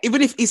it. Like,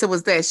 even if Issa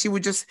was there, he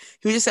would just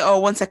say, "Oh,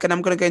 1 second,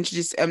 I'm gonna go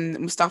introduce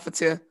Mustafa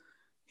to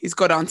his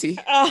god auntie."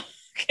 Oh,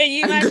 can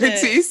you imagine? And go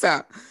to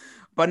Issa.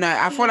 But no,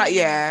 I feel like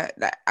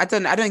I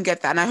don't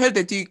get that, and I hope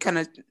they do kind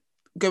of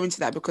go into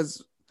that,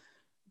 because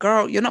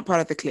girl, you're not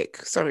part of the clique.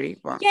 Sorry,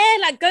 but Yeah,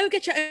 like go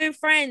get your own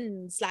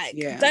friends. Like,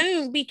 Yeah.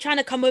 don't be trying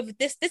to come over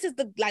this. This is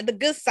the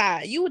good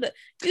side. You the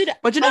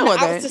But you know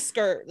what, though? outer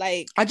skirt,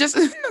 like I just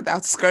not the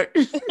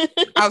outskirts.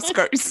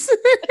 Outskirts.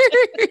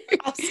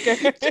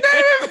 outskirt. Do you know what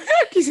I remember?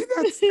 You said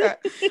outskirt.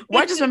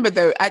 Well, I just remember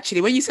though, actually,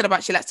 when you said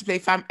about she likes to play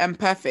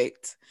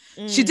Perfect,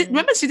 she did.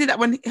 Remember, she did that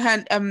when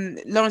her and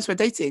Lawrence were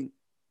dating,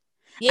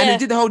 and they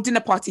did the whole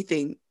dinner party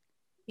thing.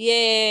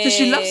 Yeah. So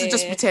she loves to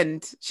just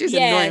pretend. She's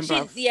annoying,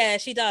 bruv. Yeah,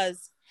 she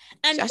does.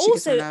 And She actually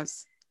gets on my also,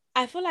 nerves.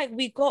 I feel like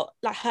we got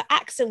like her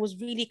accent was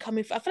really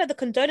coming. I feel like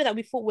the condola that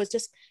we thought was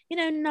just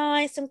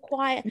nice and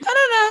quiet.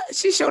 No.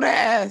 She showed her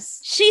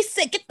ass. She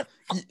said, "Get the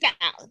fuck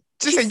out."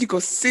 She said, "You go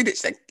see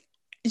this."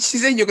 She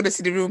said, "You're gonna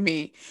see the real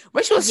me."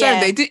 When she was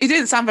showing, it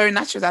didn't sound very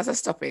natural. I said,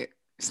 "Stop it.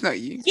 It's not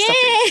you." Stop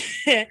it.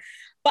 Yeah.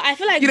 But I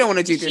feel like you don't want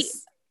to do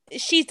this.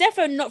 She's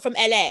definitely not from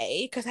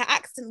LA because her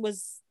accent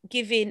was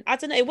giving. I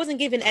don't know. It wasn't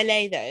giving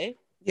LA though.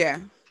 Yeah.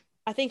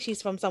 I think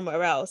she's from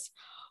somewhere else.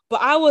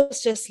 But I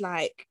was just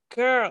like,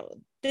 girl,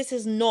 this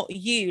is not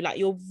you. Like,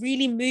 you're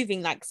really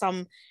moving like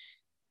some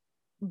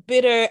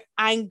bitter,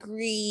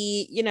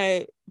 angry,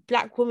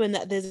 Black woman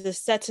that there's a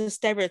certain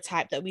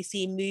stereotype that we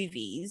see in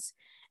movies,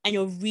 and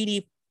you're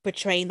really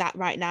portraying that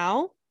right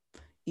now.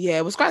 Yeah,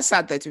 it was quite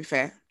sad though, to be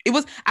fair.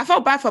 I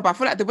felt bad for her, but I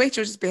feel like the way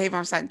she was just behaving, I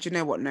was like, do you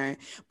know what? No.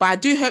 But I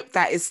do hope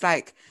that it's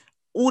like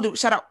all the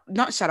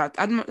not shout out.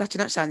 I'm actually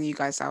not shouting you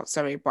guys out,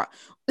 sorry, but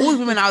all the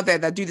women out there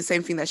that do the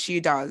same thing that she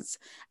does,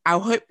 I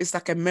hope it's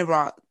like a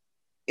mirror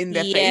in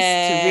their face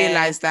to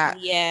realize that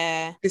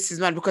this is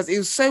mad, because it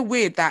was so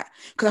weird because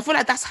I feel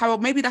like that's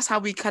how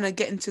we kind of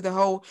get into the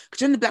whole,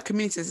 because in the Black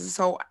communities, this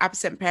whole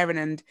absent parent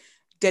and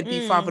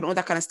deadbeat father and all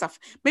that kind of stuff.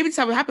 Maybe that's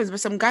how it happens,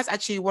 but some guys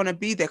actually want to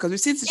be there, because we've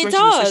seen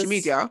situations on social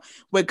media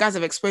where guys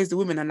have exposed the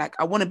women and like,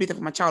 I want to be there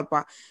for my child,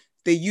 but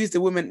they use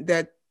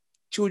their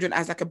children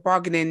as like a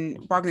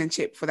bargaining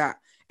chip for that,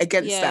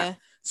 against that.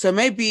 So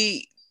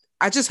maybe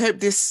I just hope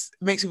this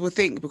makes people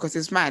think, because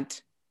it's mad.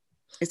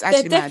 It's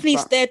actually mad.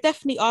 There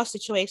definitely are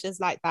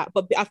situations like that,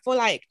 but I feel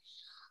like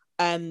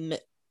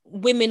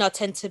women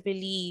tend to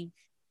believe,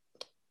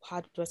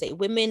 how do I say,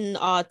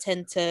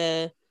 tend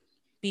to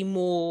be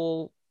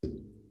more,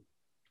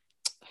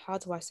 how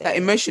do I say, like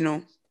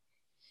emotional.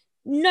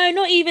 No,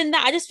 not even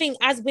that. I just think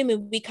as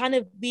women, we kind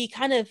of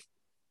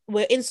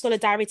we're in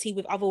solidarity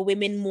with other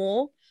women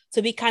more.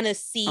 So we kind of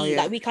see,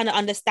 like, we kind of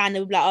understand,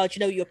 and we're like, oh, do you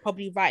know, you're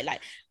probably right.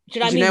 Like, do you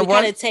know what I mean? We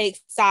kind of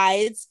take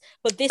sides,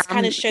 but this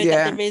kind of showed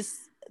that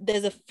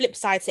there's a flip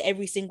side to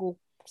every single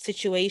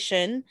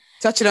situation.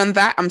 Touching on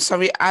that, I'm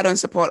sorry, I don't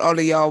support all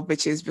of y'all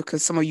bitches,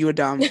 because some of you are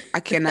dumb.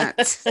 I cannot.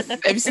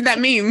 Have you seen that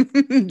meme?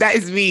 That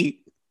is me.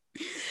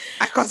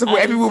 I can't support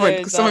every woman,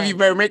 because some of you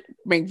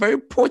make very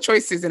poor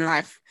choices in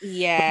life.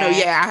 Yeah. But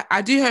no,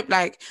 I do hope,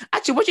 like,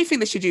 actually, what do you think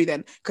they should do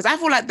then? Because I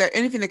feel like the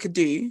only thing they could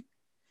do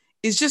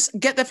is just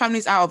get their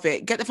families out of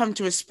it, get the family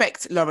to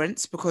respect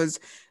Lawrence,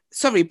 because,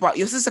 sorry, but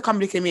your sister can't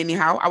look at me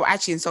anyhow. I will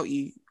actually insult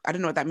you. I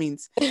don't know what that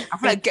means. I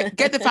feel like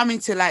get the family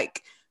to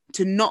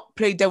not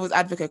play devil's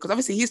advocate, because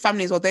obviously his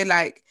family as well,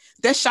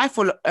 they're shy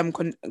for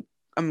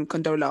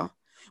Condola.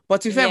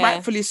 But to be fair,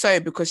 rightfully so,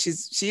 because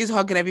she is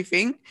hugging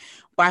everything.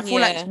 But I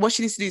feel like what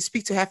she needs to do is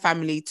speak to her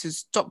family to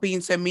stop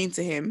being so mean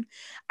to him,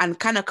 and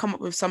kind of come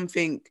up with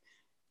something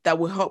that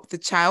will help the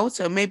child.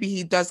 So maybe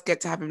he does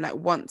get to have him like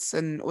once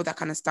and all that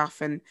kind of stuff.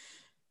 And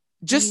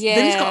just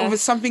they need to come up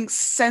with something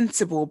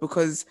sensible,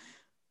 because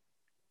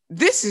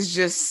this is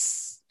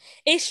just,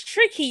 it's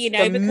tricky,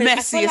 the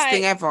because messiest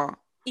thing ever.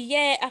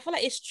 Yeah, I feel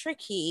like it's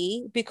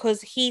tricky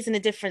because he's in a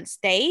different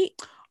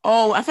state.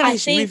 Oh, I feel like he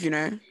should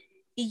move,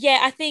 Yeah,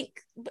 I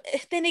think, but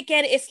then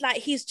again, it's like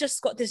he's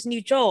just got this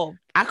new job.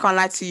 I can't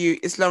lie to you,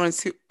 it's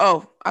Lawrence who,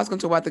 I was going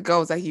to talk about the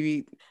girls that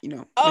he,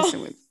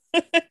 messing with.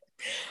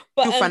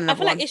 But I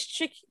feel like it's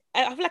tricky.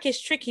 I feel like it's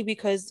tricky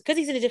because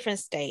he's in a different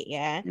state,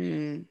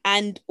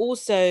 and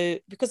also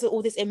because of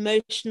all this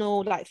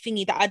emotional like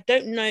thingy that I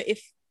don't know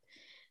if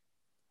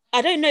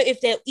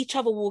they each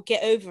other will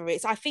get over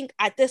it. So I think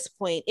at this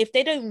point, if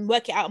they don't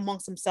work it out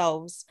amongst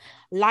themselves,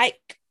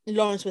 like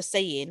Lawrence was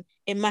saying,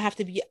 it might have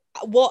to be,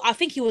 well, I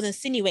think he was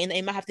insinuating that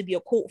it might have to be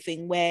a court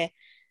thing where,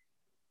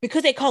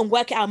 because they can't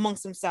work it out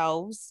amongst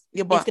themselves,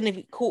 it's going to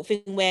be a court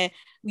thing where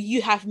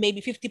you have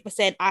maybe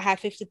 50%, I have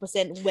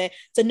 50%, where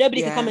so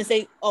nobody can come and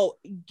say, oh,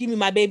 give me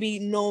my baby.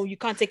 No, you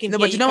can't take him. No,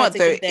 but you know what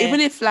though?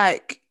 Even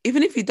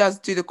if he does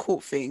do the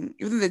court thing,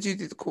 even though they do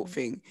the court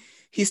thing,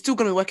 he's still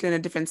going to be working in a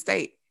different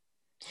state.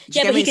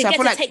 Yeah, but he can get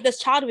to take this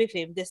child with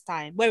him this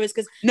time. Whereas,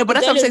 because no, but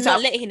that's what I'm saying.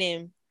 Not letting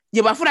him.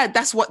 Yeah, but I feel like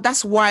that's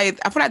why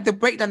I feel like the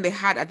breakdown they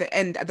had at the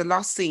end, at the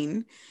last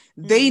scene,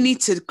 they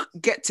need to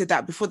get to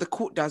that before the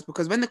court does,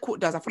 because when the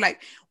court does, I feel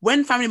like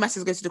when family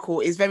matters go to the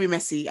court, it's very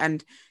messy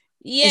and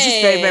it's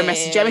just very, very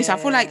messy. Do you know what I mean? So I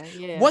feel like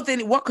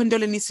what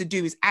Condola needs to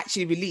do is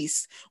actually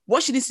release.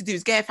 What she needs to do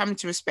is get her family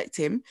to respect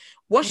him.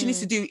 What she needs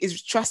to do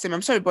is trust him.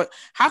 I'm sorry, but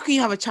how can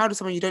you have a child with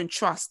someone you don't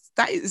trust?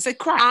 That is a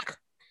crack.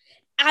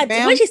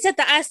 When she said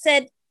that, I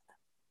said,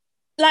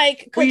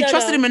 like, well, you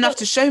trusted him enough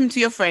to show him to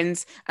your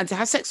friends and to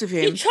have sex with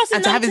him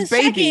and to have his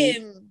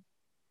baby.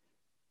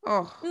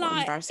 Oh, what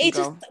Like, embarrassing it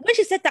just, girl. when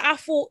she said that, I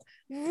thought,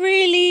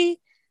 really?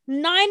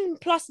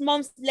 9+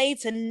 months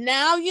later,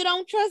 now you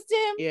don't trust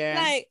him?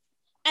 Yeah. Like,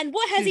 and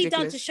what has It's he done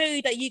to ridiculous. show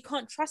you that you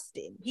can't trust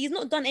him? He's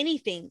not done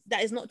anything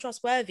that is not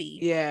trustworthy.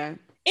 Yeah.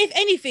 If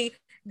anything,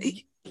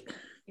 He-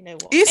 you know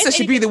what? Issa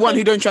should be the one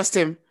who don't trust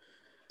him.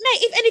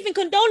 Mate, if anything,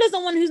 Condola's the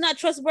one who's not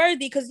trustworthy,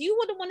 because you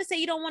wouldn't want to say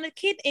you don't want a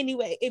kid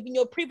anyway. If in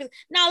your previous,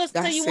 now let's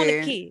say you want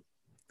a kid.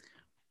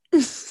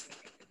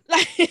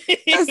 Like,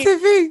 That's the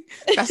thing.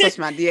 That's what's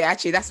mad. Yeah,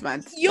 actually, that's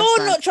mad.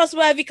 You're not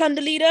trustworthy,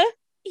 Condolita.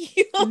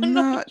 You're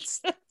not.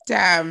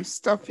 Damn,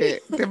 stop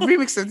it. The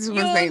remix of this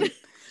woman's name.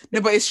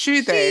 No, but it's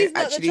true though. She's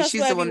not Actually,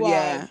 she's the one.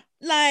 Yeah.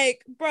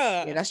 Like,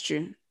 bruh. Yeah, that's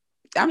true.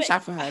 I'm shy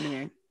for her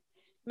anyway.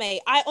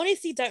 Mate, I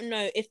honestly don't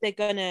know if they're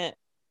gonna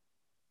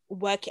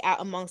work it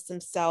out amongst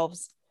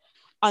themselves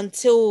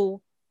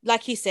until,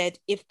 like you said,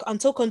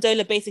 until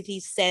Condola basically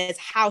says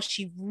how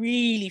she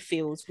really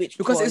feels, which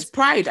because it's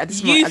pride at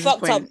this you point.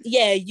 fucked up.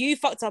 Yeah, you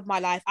fucked up my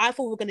life. I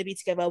thought we were gonna be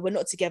together. We're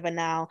not together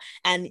now,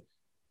 and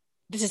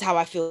this is how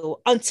I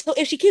feel. Until,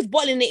 if she keeps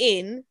bottling it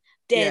in,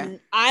 then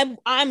I'm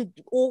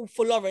all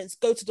for Lawrence.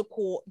 Go to the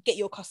court, get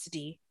your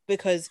custody,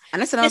 because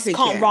this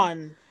can't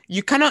run.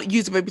 You cannot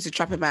use a baby to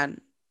trap a man.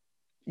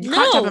 You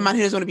can't trap a man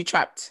who doesn't want to be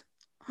trapped.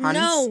 Hans.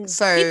 No,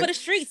 so he for the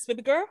streets,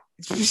 baby girl.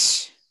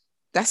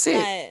 That's it.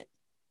 Like,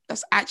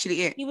 that's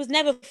actually it. He was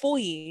never for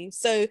you.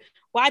 So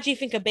why do you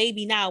think a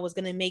baby now was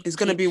going to make it's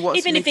going to be what?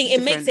 If anything,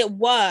 it makes it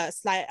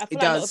worse. Like, I feel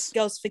like a lot of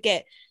girls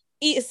forget.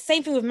 It's the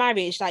same thing with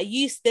marriage. Like,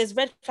 there's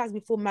red flags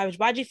before marriage.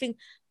 Why do you think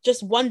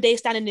just one day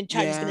standing in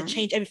church is going to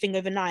change everything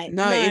overnight?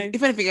 No.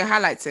 If anything, it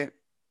highlights it.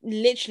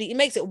 Literally, it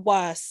makes it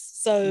worse.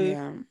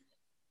 So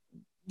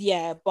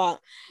yeah,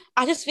 but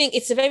I just think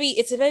it's a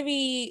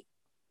very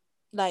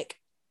like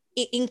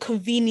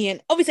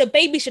inconvenient. Obviously, a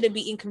baby shouldn't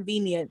be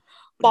inconvenient.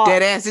 But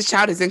dead ass, this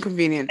child is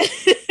inconvenient.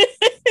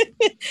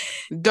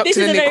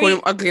 Doctor and they call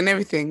him ugly and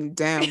everything.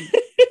 Damn.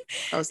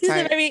 I was tired. This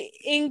is a very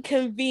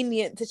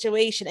inconvenient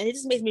situation, and it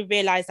just makes me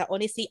realize that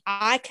honestly,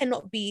 I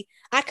cannot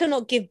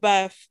give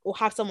birth or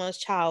have someone's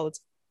child.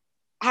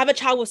 I have a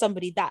child with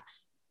somebody that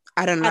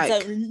I don't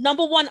like.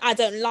 Number one, I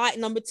don't like.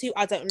 Number two,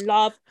 I don't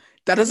love.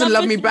 That doesn't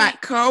love me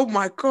back. Oh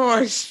my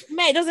gosh.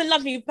 Man, it doesn't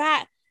love me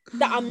back.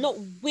 That I'm not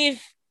with,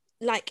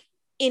 like,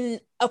 in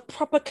a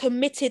proper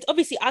committed.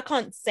 Obviously, I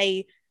can't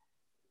say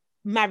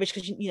marriage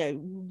because you know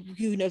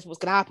who knows what's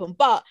gonna happen,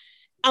 but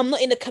I'm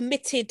not in a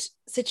committed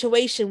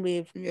situation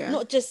with,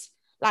 not just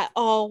like,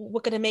 oh,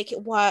 we're gonna make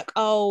it work.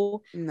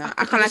 Oh no,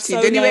 I can't lie to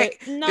you. The only way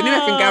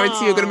I can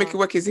guarantee you're gonna make it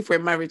work is if we're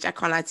married. I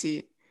can't lie to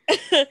you.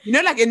 You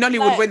know, like in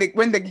Nollywood,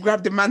 when they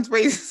grab the man's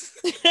waist.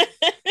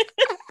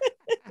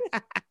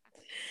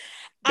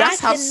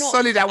 That's how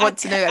solid I want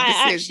to know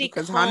that this is,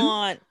 because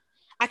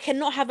I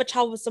cannot have a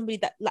child with somebody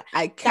that, like,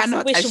 I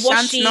cannot. I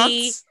shan't not.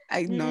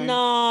 I know.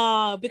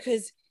 No,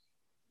 because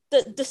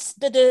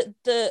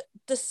the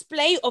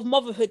display of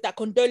motherhood that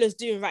Condola's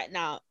doing right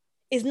now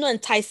is not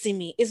enticing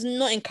me. It's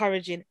not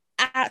encouraging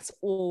at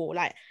all.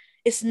 Like,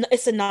 it's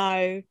a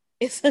no.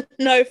 It's a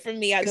no from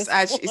me. It's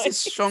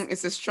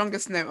the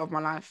strongest no of my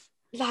life.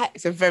 Like,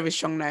 it's a very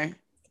strong no.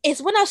 It's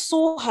when I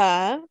saw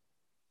her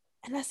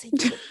and I said,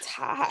 "You're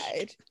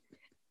tired."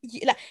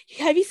 Like,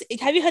 have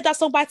you heard that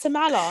song by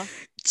Tamala?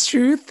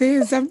 Truth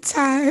is, I'm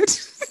tired.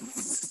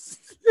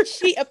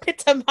 She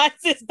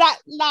epitomizes that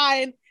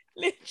line.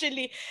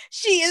 Literally,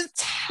 she is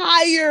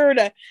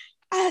tired.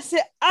 I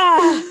said,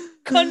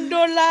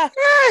 Condola.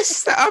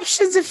 Gosh, the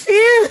options are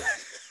few.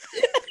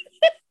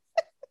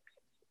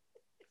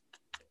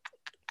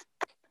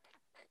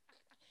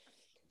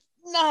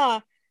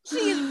 Nah, she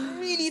is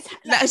really tired.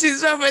 Like,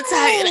 she's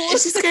overtired.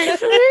 She's going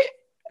through it.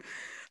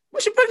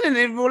 Was she pregnant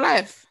in real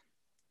life?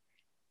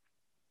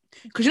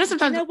 Because you know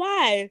sometimes. You know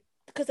why?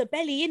 Because the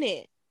belly,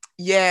 innit?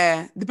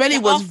 Yeah, the belly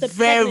was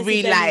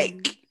very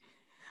like.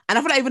 And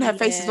I feel like even her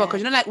face as well,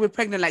 because you know, like, we're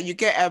pregnant, like, you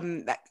get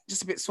like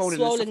just a bit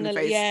swollen in the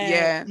face.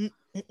 Yeah.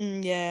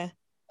 Yeah.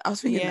 I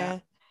was thinking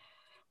that.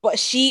 But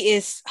she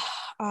is.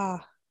 I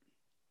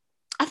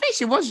think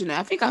she was. You know,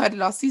 I think I heard it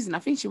last season. I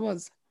think she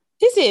was.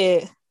 Is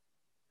it?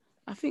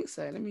 I think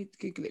so. Let me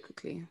Google it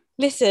quickly.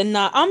 Listen,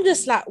 I'm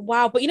just like,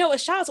 wow. But you know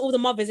what? Shout out to all the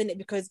mothers in it,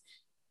 because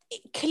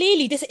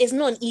clearly this is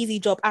not an easy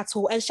job at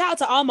all. And shout out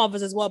to our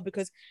mothers as well,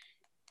 because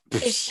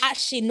it's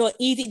actually not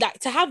easy. Like,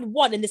 to have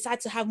one and decide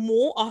to have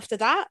more after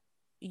that.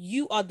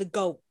 You are the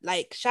GOAT.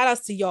 Like, shout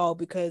outs to y'all,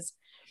 because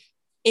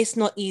it's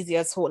not easy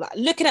at all. Like,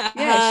 looking at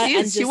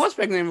her, she was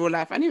pregnant in real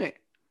life anyway.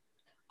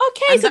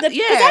 Okay, and so because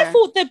I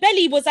thought the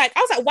belly was like,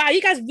 I was like, wow,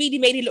 you guys really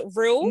made it look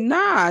real.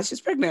 Nah,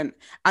 she's pregnant,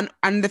 and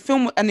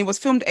it was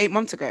filmed 8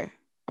 months ago,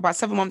 about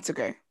 7 months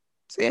ago.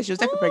 So yeah, she was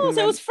definitely pregnant.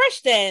 So it was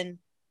fresh then.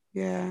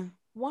 Yeah.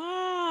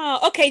 Wow.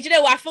 Okay, do you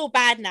know what? I feel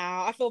bad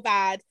now. I feel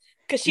bad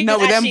because she. No,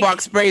 with them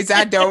box braids,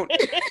 I don't.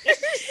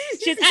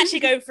 She was actually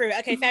going through it.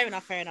 Okay, fair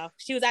enough.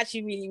 She was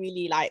actually really,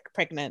 really, like,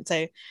 pregnant.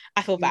 So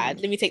I feel bad.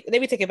 Let me take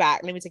it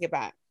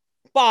back.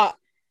 But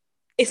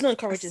it's not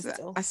encouraging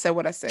still. I said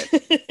what I said.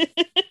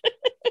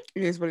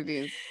 It is what it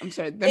is. I'm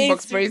sorry. Them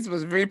box braids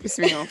was really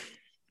pissing me off.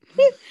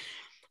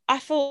 I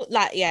feel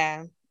like,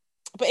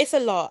 But it's a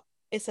lot.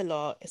 It's a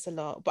lot. It's a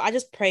lot. But I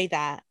just pray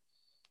that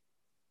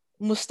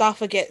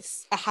Mustafa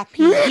gets a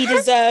happy. He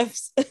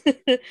deserves.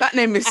 That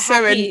name is so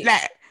happy...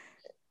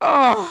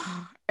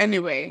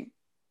 Anyway.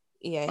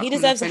 Yeah, he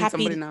deserves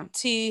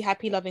two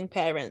happy, loving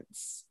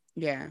parents.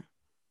 Yeah.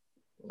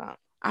 But...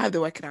 I have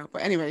to work it out.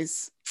 But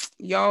anyways,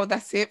 y'all,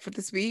 that's it for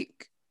this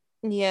week.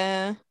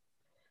 Yeah.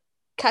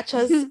 Catch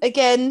us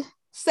again.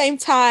 Same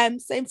time.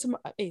 Same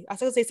tomorrow. I was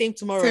going to say same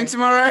tomorrow. Same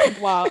tomorrow.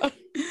 Wow.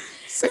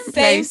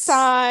 Same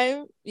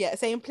time. Yeah,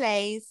 same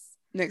place.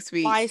 Next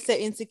week. Why So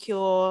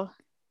Insecure?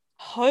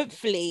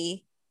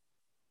 Hopefully.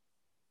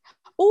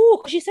 Oh,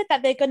 because you said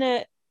that they're going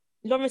to...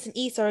 Lawrence and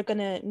Issa are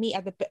gonna meet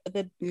at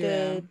the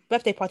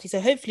birthday party,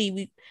 so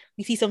hopefully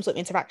we see some sort of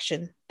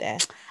interaction there.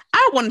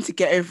 I wanted to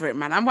get over it,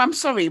 man. I'm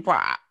sorry,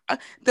 but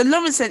the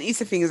Lawrence and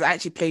Issa thing is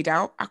actually played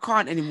out. I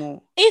can't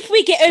anymore. If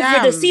we get over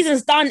it, the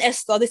season's done,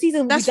 Esther. The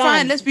season that's done.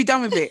 fine. Let's be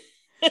done with it.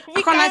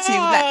 I can't lie to you.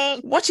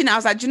 Like, watching it, I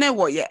was like, do you know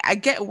what? Yeah, I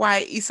get why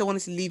Issa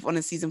wanted to leave on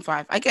a season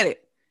 5. I get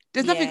it.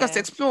 There's nothing else to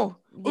explore.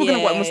 We're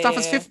gonna what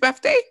Mustafa's 5th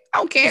birthday? I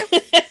don't care.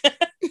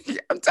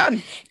 I'm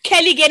done.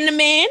 Kelly getting a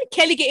man.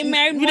 Kelly getting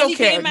married. We don't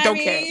care.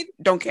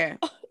 Don't care.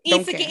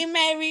 Issa getting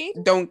married.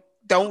 Don't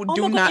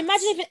do not.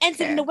 Imagine if it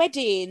ended in the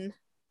wedding.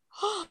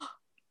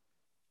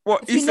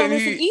 What? Issa and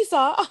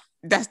Issa.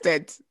 That's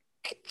dead.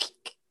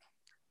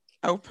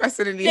 I'll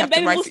personally have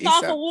baby to write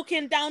Mustafa to Issa.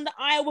 Walking down the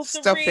aisle with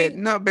Stop the it.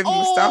 ring. No, baby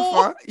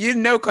Mustafa. You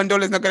know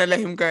Condola's not going to let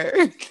him go.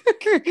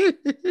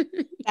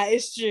 That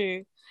is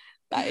true.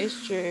 Yeah,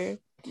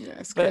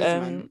 it's crazy,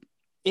 man.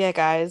 Yeah,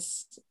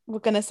 guys. We're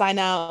going to sign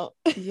out.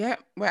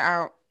 Yep, we're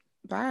out.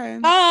 Bye.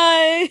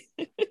 Bye.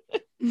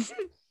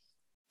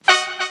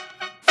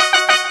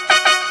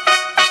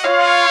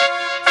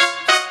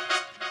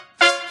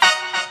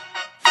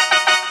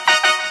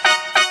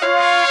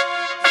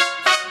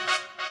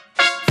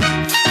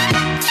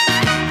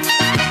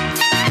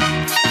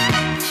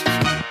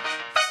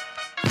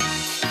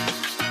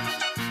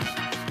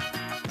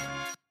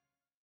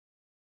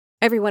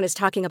 Everyone is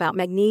talking about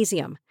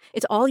magnesium.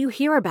 It's all you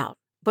hear about.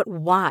 But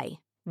why?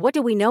 What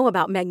do we know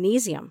about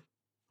magnesium?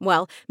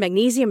 Well,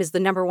 magnesium is the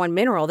 #1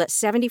 mineral that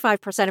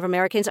 75% of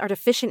Americans are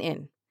deficient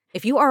in.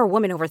 If you are a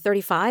woman over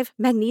 35,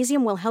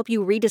 magnesium will help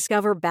you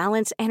rediscover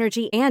balance,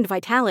 energy, and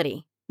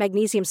vitality.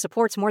 Magnesium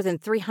supports more than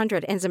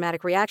 300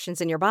 enzymatic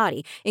reactions in your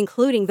body,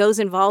 including those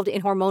involved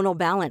in hormonal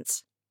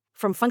balance.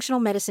 From functional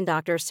medicine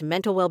doctors to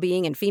mental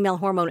well-being and female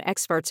hormone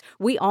experts,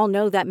 we all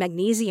know that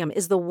magnesium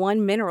is the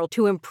one mineral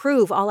to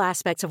improve all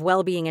aspects of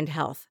well-being and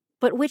health.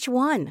 But which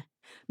one?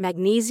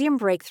 Magnesium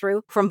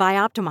Breakthrough from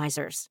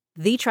Bioptimizers,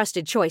 the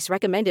trusted choice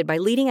recommended by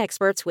leading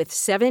experts with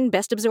 7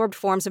 best-absorbed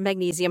forms of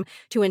magnesium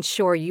to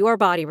ensure your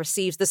body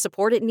receives the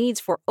support it needs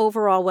for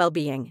overall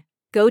well-being.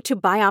 Go to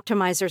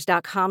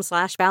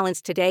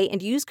bioptimizers.com/balance today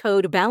and use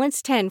code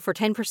BALANCE10 for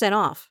 10%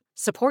 off.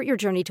 Support your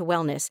journey to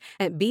wellness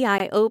at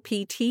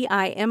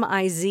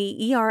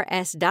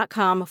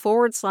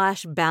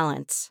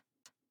bioptimizers.com/balance.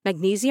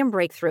 Magnesium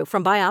Breakthrough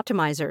from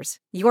Bioptimizers,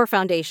 your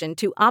foundation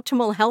to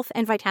optimal health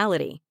and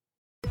vitality.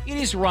 It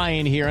is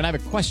Ryan here, and I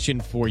have a question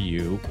for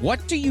you.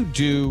 What do you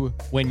do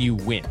when you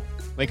win?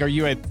 Like, are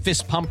you a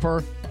fist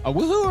pumper, a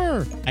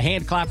woohooer, a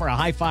hand clapper, a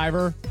high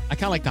fiver? I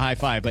kind of like the high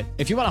five, but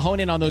if you want to hone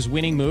in on those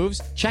winning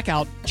moves, check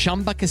out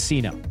Chumba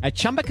Casino. At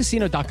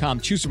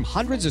ChumbaCasino.com, choose from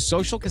hundreds of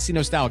social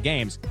casino-style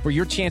games for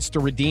your chance to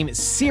redeem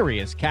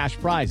serious cash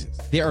prizes.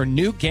 There are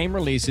new game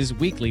releases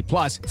weekly,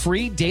 plus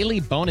free daily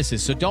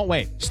bonuses, so don't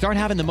wait. Start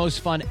having the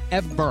most fun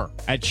ever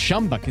at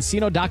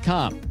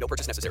ChumbaCasino.com. No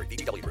purchase necessary.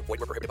 VGW Group. Void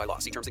where prohibited by law.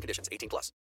 See terms and conditions. 18+.